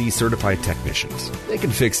ASE certified technicians. They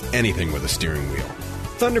can fix anything with a steering wheel.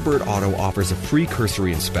 Thunderbird Auto offers a free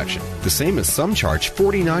cursory inspection, the same as some charge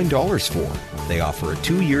 $49 for. They offer a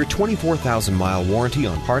 2-year, 24,000-mile warranty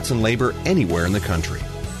on parts and labor anywhere in the country.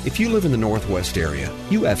 If you live in the Northwest area,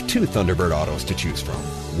 you have 2 Thunderbird Autos to choose from.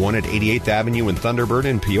 One at 88th Avenue in Thunderbird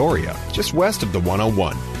in Peoria, just west of the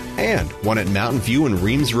 101. And one at Mountain View and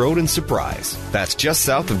Reams Road in Surprise. That's just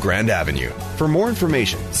south of Grand Avenue. For more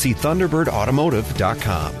information, see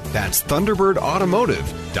ThunderbirdAutomotive.com. That's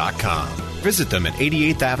ThunderbirdAutomotive.com. Visit them at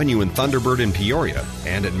 88th Avenue in Thunderbird in Peoria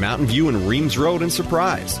and at Mountain View and Reams Road in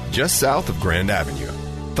Surprise, just south of Grand Avenue.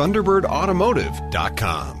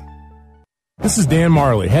 ThunderbirdAutomotive.com. This is Dan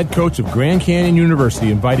Marley, head coach of Grand Canyon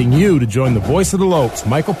University, inviting you to join the voice of the Lopes,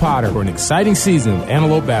 Michael Potter, for an exciting season of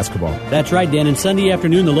Antelope basketball. That's right, Dan. And Sunday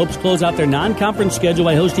afternoon, the Lopes close out their non-conference schedule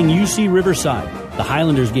by hosting UC Riverside. The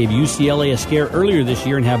Highlanders gave UCLA a scare earlier this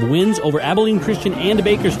year and have wins over Abilene Christian and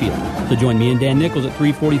Bakersfield. So join me and Dan Nichols at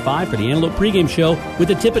 3:45 for the Antelope pregame show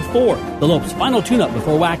with a tip at 4. The Lopes' final tune-up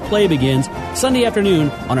before WAC play begins Sunday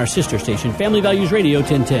afternoon on our sister station, Family Values Radio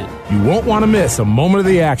 1010. You won't want to miss a moment of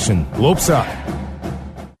the action. Lopes up.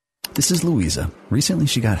 This is Louisa. Recently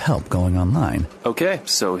she got help going online. Okay,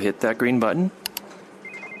 so hit that green button.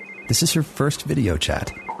 This is her first video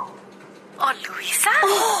chat. Oh, Louisa?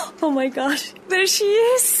 Oh my gosh, there she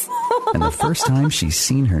is. And the first time she's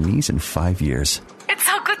seen her niece in 5 years. It's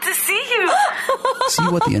so good to see you. See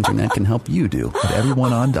what the internet can help you do at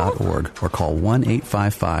everyoneon.org or call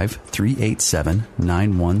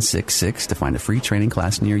 1-855-387-9166 to find a free training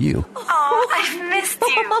class near you. Oh, I've missed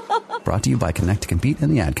you. Brought to you by Connect to Compete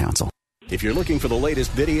and the Ad Council. If you're looking for the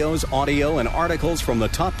latest videos, audio, and articles from the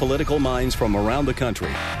top political minds from around the country,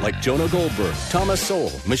 like Jonah Goldberg, Thomas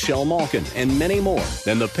Sowell, Michelle Malkin, and many more,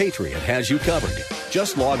 then The Patriot has you covered.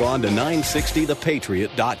 Just log on to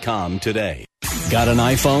 960thepatriot.com today. Got an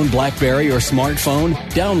iPhone, BlackBerry, or smartphone?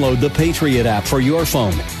 Download the Patriot app for your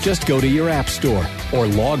phone. Just go to your app store or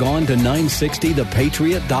log on to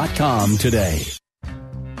 960thepatriot.com today.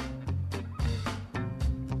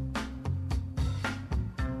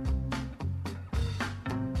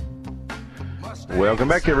 Welcome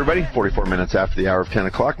back, everybody. 44 minutes after the hour of 10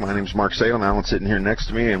 o'clock. My name's Mark Sale, and Alan's sitting here next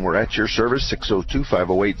to me, and we're at your service,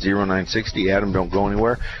 602-508-0960. Adam, don't go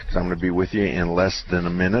anywhere, because I'm going to be with you in less than a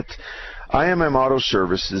minute. IMM Auto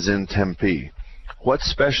Service is in Tempe. What's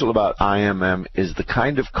special about IMM is the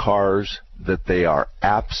kind of cars that they are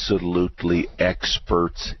absolutely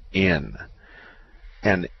experts in.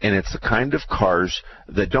 And it's the kind of cars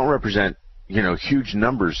that don't represent, huge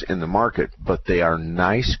numbers in the market, but they are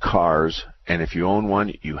nice cars. And if you own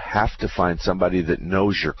one, you have to find somebody that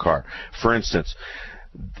knows your car. For instance,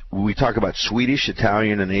 we talk about Swedish,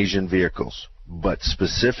 Italian, and Asian vehicles, but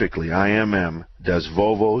specifically IMM does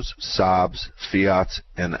Volvos, Saabs, Fiats,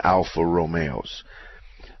 and Alfa Romeos.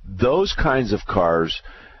 Those kinds of cars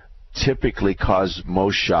typically cause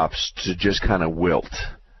most shops to just kind of wilt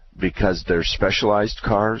because they're specialized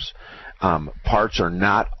cars. Parts are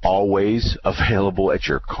not always available at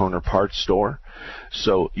your corner parts store.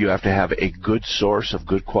 So you have to have a good source of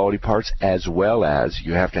good quality parts, as well as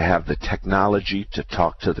you have to have the technology to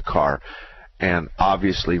talk to the car. And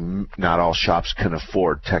obviously, not all shops can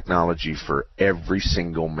afford technology for every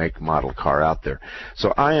single make model car out there.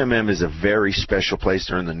 So IMM is a very special place.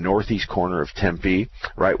 They're in the northeast corner of Tempe,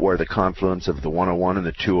 right where the confluence of the 101 and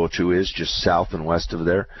the 202 is, just south and west of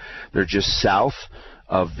there. They're just south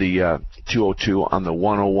of the 202 on the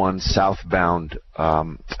 101 southbound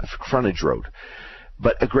frontage road.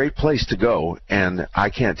 But a great place to go, and I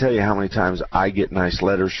can't tell you how many times I get nice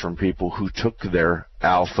letters from people who took their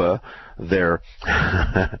Alfa, their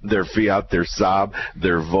Fiat, their Saab,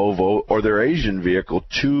 their Volvo, or their Asian vehicle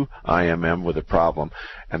to IMM with a problem,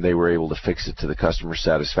 and they were able to fix it to the customer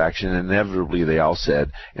satisfaction. And inevitably, they all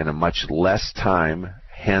said, in a much less time,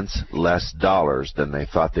 hence less dollars than they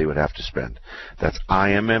thought they would have to spend. That's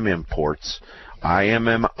IMM Imports,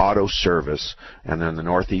 IMM Auto Service, and then the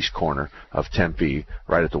northeast corner of Tempe,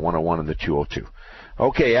 right at the 101 and the 202.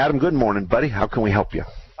 Okay, Adam, good morning, buddy. How can we help you?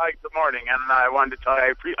 Hi, good morning, and I wanted to tell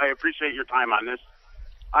you I appreciate your time on this.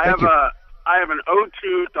 I have an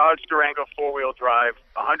 02 Dodge Durango four-wheel drive,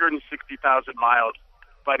 160,000 miles,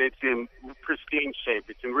 but it's in pristine shape.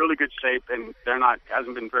 It's in really good shape, and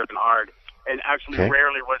hasn't been driven hard, and actually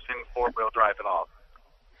rarely was in four-wheel drive at all.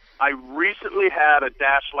 I recently had a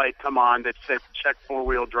dash light come on that said check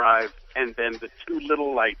four-wheel drive, and then the two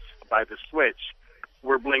little lights by the switch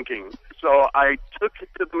were blinking. So I took it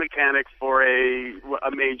to the mechanic for a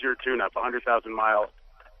major tune-up, 100,000-mile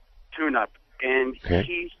tune-up, and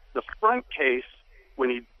the front case, when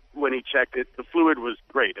he checked it, the fluid was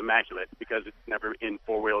great, immaculate, because it's never in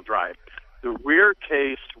four-wheel drive. The rear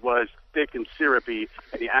case was thick and syrupy,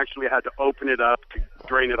 and he actually had to open it up to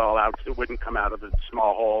drain it all out so it wouldn't come out of the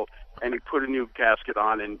small hole. And he put a new gasket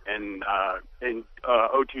on and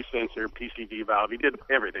O2 sensor, PCV valve. He did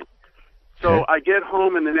everything. So I get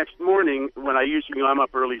home, and the next morning, when I'm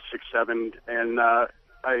up early, 6, 7, and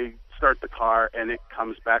I start the car, and it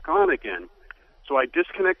comes back on again. So I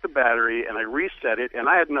disconnect the battery, and I reset it, and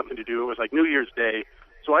I had nothing to do. It was like New Year's Day.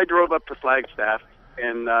 So I drove up to Flagstaff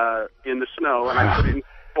and in the snow, and I put it in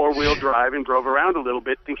four-wheel drive and drove around a little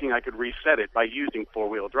bit thinking I could reset it by using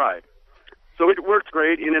four-wheel drive. So it worked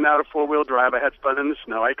great in and out of four-wheel drive. I had fun in the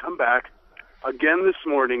snow. I come back again this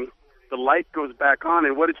morning, the light goes back on,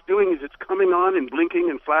 and what it's doing is it's coming on and blinking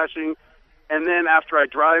and flashing, and then after I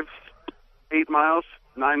drive 8 miles,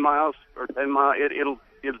 9 miles, or 10 miles,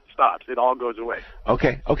 it stops. It all goes away.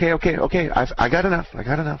 Okay. I got enough.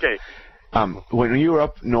 Okay. When you were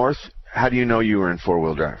up north, how do you know you were in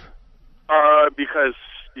four-wheel drive? Because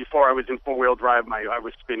before I was in four-wheel drive, I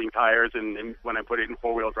was spinning tires, and when I put it in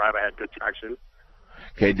four-wheel drive, I had good traction.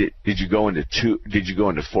 Okay. Did you go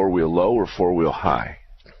into four-wheel low or four-wheel high?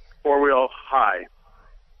 Four-wheel high.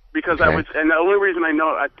 Because okay. and the only reason I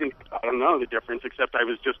don't know the difference, except I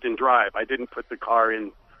was just in drive. I didn't put the car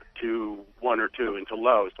into 1 or 2 into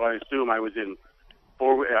low, so I assume I was in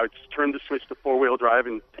I turned the switch to four-wheel drive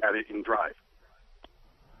and had it in drive.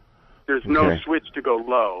 There's no switch to go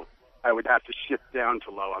low. I would have to shift down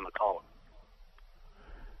to low on the column.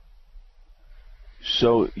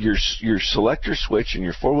 So your selector switch and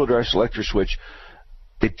your four-wheel drive selector switch,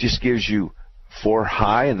 it just gives you 4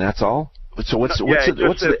 high and that's all? So what's the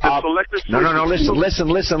selector switch? No,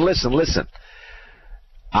 listen.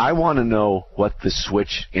 I want to know what the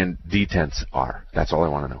switch in detents are. That's all I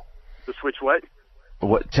want to know. The switch what?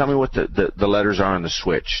 Tell me what the letters are on the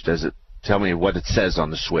switch. Does it tell me what it says on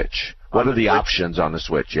the switch? What are the options on the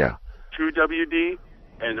switch? Yeah. 2WD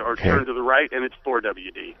or turn to the right, and it's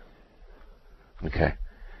 4WD. Okay.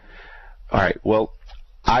 All right. Well,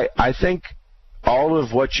 I think all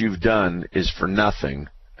of what you've done is for nothing.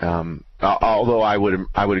 Although I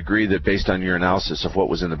would agree that based on your analysis of what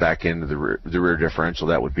was in the back end of the rear differential,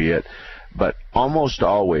 that would be it. But almost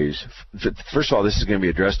always, first of all, this is going to be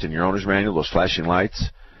addressed in your owner's manual, those flashing lights.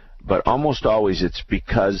 But almost always it's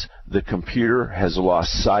because the computer has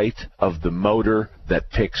lost sight of the motor that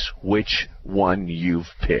picks which one you've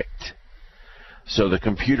picked. So the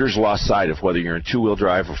computer's lost sight of whether you're in two-wheel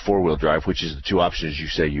drive or four-wheel drive, which is the two options you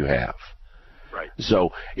say you have. Right.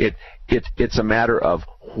 So it's a matter of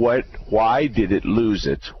why did it lose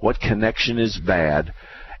it? What connection is bad?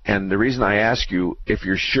 And the reason I ask you if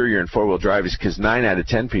you're sure you're in four-wheel drive is because 9 out of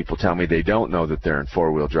 10 people tell me they don't know that they're in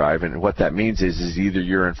four-wheel drive. And what that means is either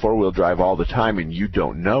you're in four-wheel drive all the time and you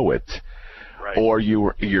don't know it, right, or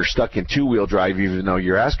you're stuck in two-wheel drive even though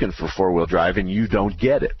you're asking for four-wheel drive and you don't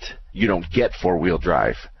get it. You don't get four-wheel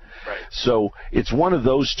drive. Right. So it's one of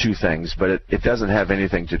those two things, but it doesn't have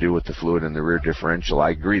anything to do with the fluid and the rear differential. I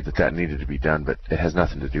agree that needed to be done, but it has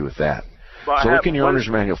nothing to do with that. Well, so look in your owner's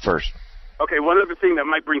manual first. Okay, one other thing that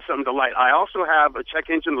might bring something to light. I also have a check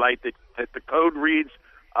engine light that the code reads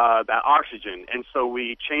that oxygen, and so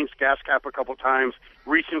we changed gas cap a couple times.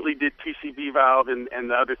 Recently did PCV valve, and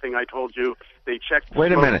the other thing I told you, they checked.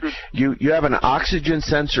 Wait a minute. You have an oxygen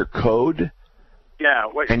sensor code? Yeah.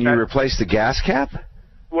 And you replaced the gas cap?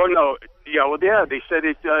 Well, no. Yeah. Well, yeah. They said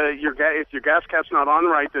if your gas cap's not on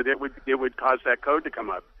right, that it would cause that code to come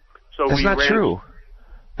up. So that's not true.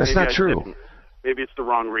 That's not true. Maybe it's the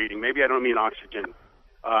wrong reading. Maybe I don't mean oxygen.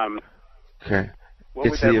 Okay.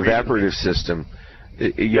 It's the evaporative system.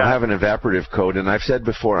 You'll have an evaporative code, and I've said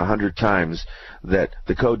before 100 times that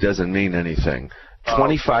the code doesn't mean anything.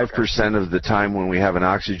 25% of the time when we have an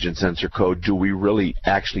oxygen sensor code, do we really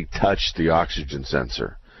actually touch the oxygen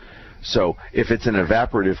sensor? So if it's an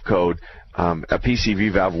evaporative code, a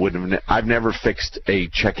PCV valve wouldn't have. I've never fixed a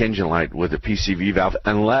check engine light with a PCV valve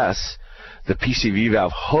unless the PCV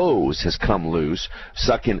valve hose has come loose,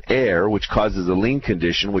 sucking air, which causes a lean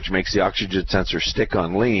condition, which makes the oxygen sensor stick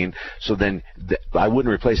on lean. So then I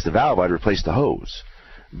wouldn't replace the valve, I'd replace the hose.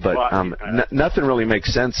 But nothing really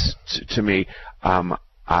makes sense to me. I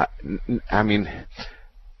mean,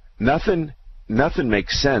 nothing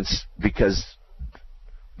makes sense because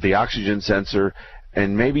the oxygen sensor,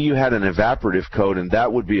 and maybe you had an evaporative code, and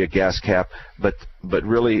that would be a gas cap, but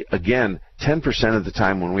really, again, 10% of the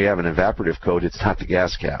time when we have an evaporative code, it's not the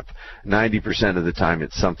gas cap. 90% of the time,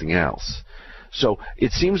 it's something else. So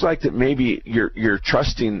it seems like that maybe you're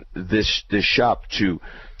trusting this shop to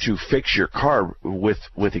fix your car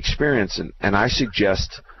with experience, and I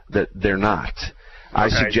suggest that they're not. I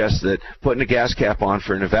suggest that putting a gas cap on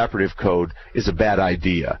for an evaporative code is a bad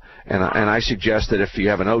idea, and I suggest that if you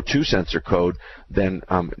have an O2 sensor code, then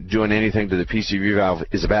doing anything to the PCV valve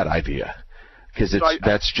is a bad idea, because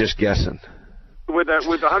that's just guessing. With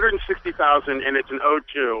 160,000 and it's an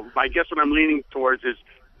O2, I guess what I'm leaning towards is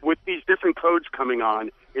with these different codes coming on,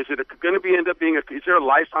 is it going to end up being is there a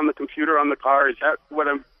life on the computer on the car? Is that what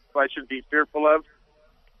I should be fearful of?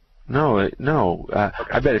 No.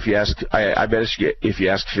 I bet if you ask, if you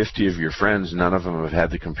ask 50 of your friends, none of them have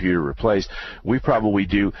had the computer replaced. We probably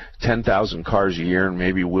do 10,000 cars a year, and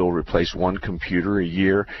maybe we'll replace one computer a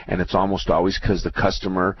year. And it's almost always because the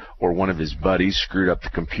customer or one of his buddies screwed up the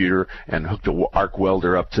computer and hooked a arc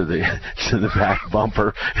welder up to the back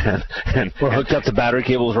bumper, or hooked up the battery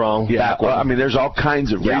cables wrong. Yeah, well, I mean, there's all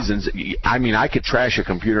kinds of reasons. I mean, I could trash a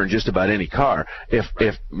computer in just about any car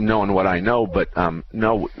if knowing what I know, but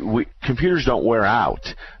no. Computers don't wear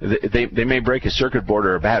out. They may break a circuit board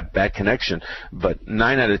or a bad connection, but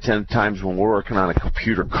 9 out of 10 times when we're working on a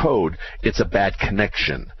computer code, it's a bad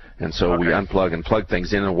connection. And so we unplug and plug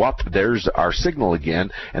things in, and whoop, there's our signal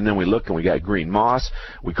again. And then we look, and we got green moss.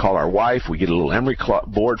 We call our wife. We get a little emery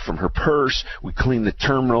board from her purse. We clean the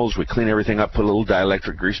terminals. We clean everything up, put a little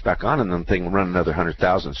dielectric grease back on, and then the thing will run another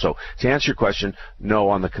 100,000. So to answer your question, no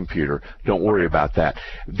on the computer. Don't worry about that.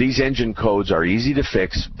 These engine codes are easy to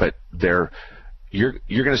fix, but you're going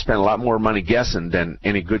to spend a lot more money guessing than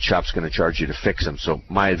any good shop's going to charge you to fix them. So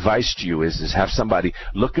my advice to you is have somebody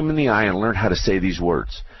look them in the eye and learn how to say these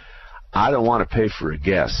words. I don't want to pay for a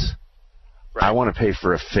guess. Right. I want to pay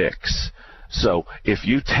for a fix. So if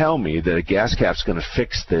you tell me that a gas cap's going to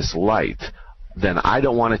fix this light, then I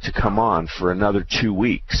don't want it to come on for another 2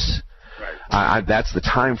 weeks. Right. That's the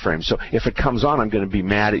time frame. So if it comes on, I'm going to be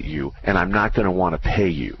mad at you, and I'm not going to want to pay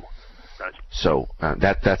you. Right. So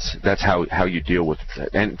that's how you deal with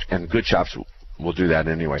it. And good shops will do that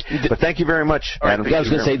anyway. But thank you very much, Adam. I was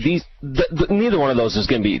going to say, neither one of those is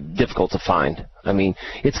going to be difficult to find. I mean,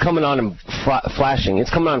 it's coming on and flashing. It's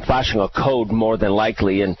coming on flashing a code more than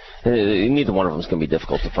likely, and neither one of them is going to be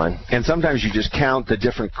difficult to find. And sometimes you just count the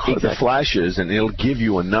different the flashes, and it'll give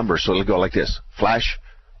you a number. So it'll go like this: flash,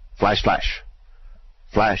 flash, flash,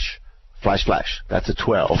 flash. Flash, flash. That's a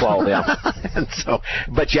 12. 12, yeah. And so,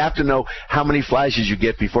 but you have to know how many flashes you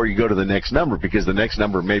get before you go to the next number, because the next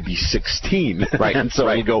number may be 16. Right. And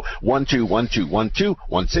so you go 1 2 1 2 1 2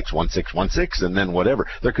 1 6 1 6 1 6, and then whatever.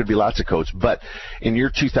 There could be lots of codes, but in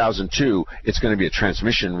year 2002, it's going to be a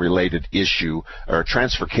transmission-related issue or a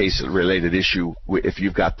transfer case-related issue if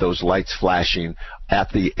you've got those lights flashing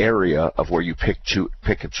at the area of where you pick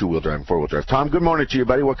a two-wheel drive and four-wheel drive. Tom, good morning to you,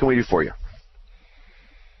 buddy. What can we do for you?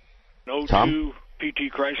 Tom?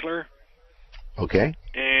 PT Chrysler. Okay.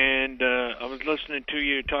 And I was listening to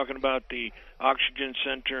you talking about the oxygen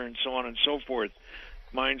center and so on and so forth.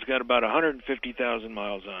 Mine's got about 150,000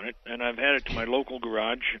 miles on it, and I've had it to my local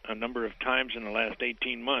garage a number of times in the last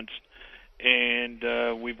 18 months. And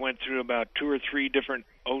we've went through about 2 or 3 different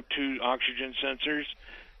O2 oxygen sensors,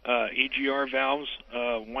 EGR valves,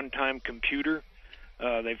 one-time computer.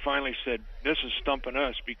 They finally said, this is stumping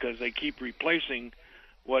us because they keep replacing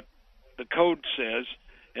what the code says,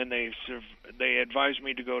 and they advised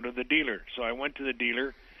me to go to the dealer. So I went to the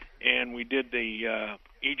dealer, and we did the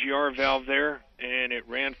EGR valve there, and it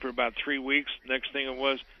ran for about 3 weeks. Next thing it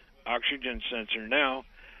was oxygen sensor now,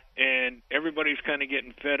 and everybody's kind of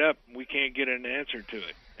getting fed up. We can't get an answer to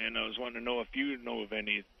it, and I was wanting to know if you know of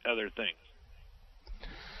any other things.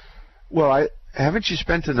 Well, haven't you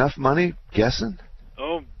spent enough money guessing?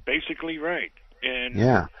 Oh, basically right. And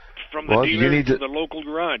yeah. From the dealer to the local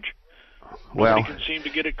garage. Nobody can seem to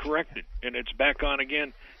get it corrected, and it's back on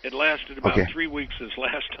again. It lasted about 3 weeks this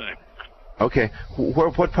last time. Okay.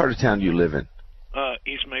 What part of town do you live in?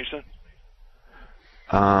 East Mesa.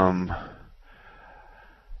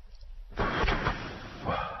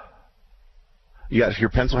 You got your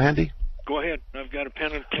pencil handy? Go ahead. I've got a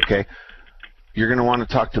pen and paper. Okay. You're going to want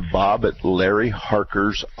to talk to Bob at Larry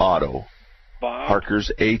Harker's Auto. Bob? Harker's,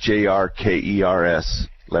 Harkers.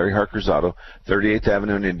 Larry Harker's Auto, 38th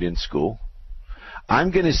Avenue and Indian School.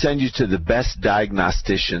 I'm going to send you to the best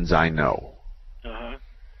diagnosticians I know. Uh-huh.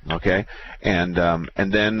 Okay? And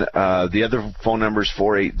then the other phone number is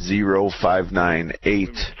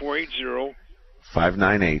 480-598. 480.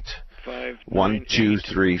 598.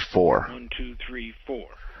 1234. 1234.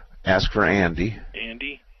 Ask for Andy.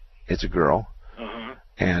 Andy? It's a girl. Uh-huh.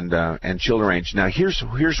 And she'll arrange. Now, here's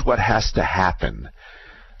what has to happen.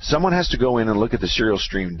 Someone has to go in and look at the serial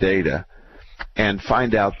stream data and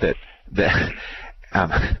find out that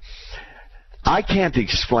I can't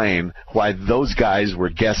explain why those guys were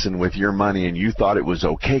guessing with your money and you thought it was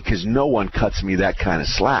okay, because no one cuts me that kind of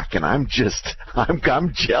slack, and I'm jealous.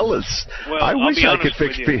 Well, I wish I could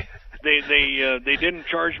fix me. They didn't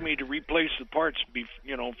charge me to replace the parts, for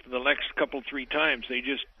the next 3 times. They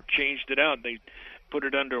just changed it out. They put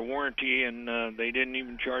it under warranty, and they didn't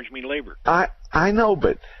even charge me labor. I know,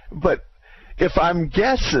 but if I'm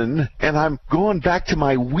guessing and I'm going back to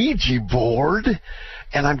my Ouija board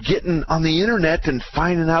and I'm getting on the internet and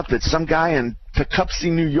finding out that some guy in Poughkeepsie,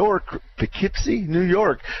 New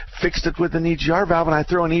York, fixed it with an EGR valve, and I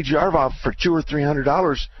throw an EGR valve for $200 or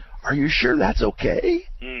 $300. Are you sure that's okay?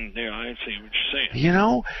 Yeah, I see what you're saying. You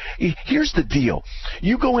know, here's the deal.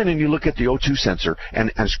 You go in and you look at the O2 sensor,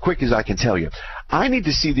 and as quick as I can tell you, I need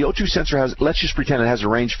to see the O2 sensor has, let's just pretend it has a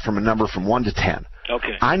range from a number from 1 to 10.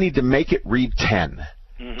 Okay. I need to make it read 10.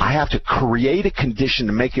 I have to create a condition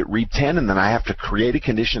to make it read 10, and then I have to create a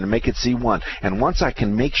condition to make it see 1. And once I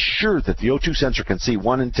can make sure that the O2 sensor can see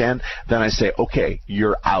 1 and 10, then I say, okay,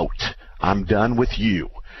 you're out. I'm done with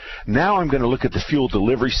you. Now I'm going to look at the fuel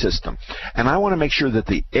delivery system, and I want to make sure that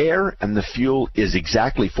the air and the fuel is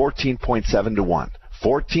exactly 14.7 to 1.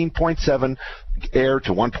 14.7 air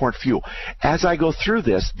to 1 point fuel. As I go through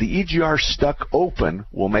this, the EGR stuck open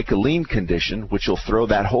will make a lean condition, which will throw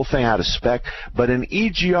that whole thing out of spec, but an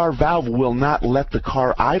EGR valve will not let the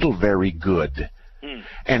car idle very good.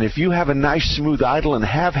 And if you have a nice smooth idle and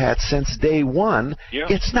have had since day one,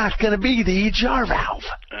 it's not going to be the EGR valve.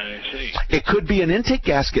 I see. It could be an intake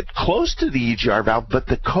gasket close to the EGR valve, but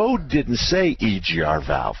the code didn't say EGR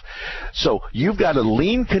valve. So you've got a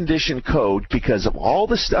lean condition code because of all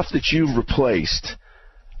the stuff that you've replaced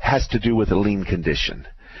has to do with a lean condition.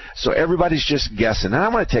 So everybody's just guessing. And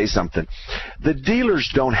I'm going to tell you something. The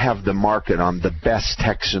dealers don't have the market on the best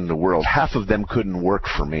techs in the world. Half of them couldn't work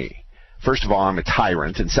for me. First of all, I'm a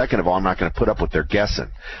tyrant, and second of all, I'm not going to put up with their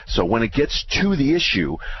guessing. So when it gets to the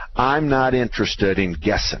issue, I'm not interested in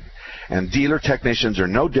guessing. And dealer technicians are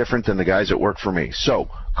no different than the guys that work for me. So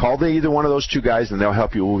call either one of those two guys, and they'll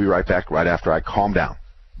help you. We'll be right back right after I calm down.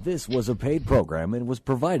 This was a paid program and was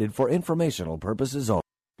provided for informational purposes only.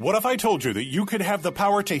 What if I told you that you could have the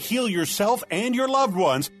power to heal yourself and your loved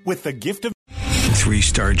ones with the gift of...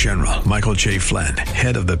 3-star General Michael J. Flynn,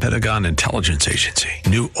 head of the Pentagon Intelligence Agency,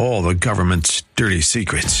 knew all the government's dirty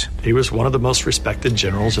secrets. He was one of the most respected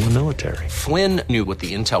generals in the military. Flynn knew what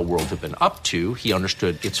the intel world had been up to. He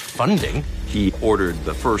understood its funding. He ordered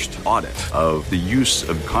the first audit of the use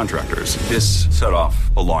of contractors. This set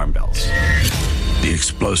off alarm bells. The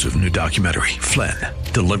explosive new documentary, Flynn,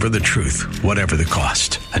 Deliver the Truth, Whatever the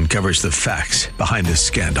Cost, uncovers the facts behind this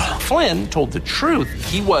scandal. Flynn told the truth.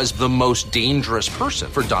 He was the most dangerous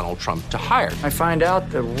person for Donald Trump to hire. I find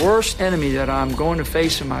out the worst enemy that I'm going to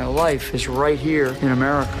face in my life is right here in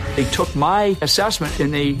America. They took my assessment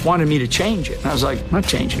and they wanted me to change it. And I was like, I'm not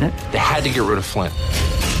changing it. They had to get rid of Flynn.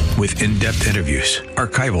 With in-depth interviews,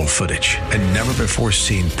 archival footage, and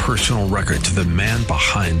never-before-seen personal records of the man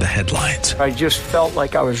behind the headlines. I just felt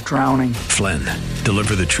like I was drowning. Flynn,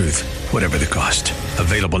 Deliver the Truth, Whatever the Cost.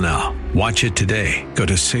 Available now. Watch it today. Go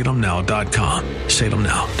to salemnow.com.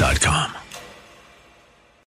 salemnow.com.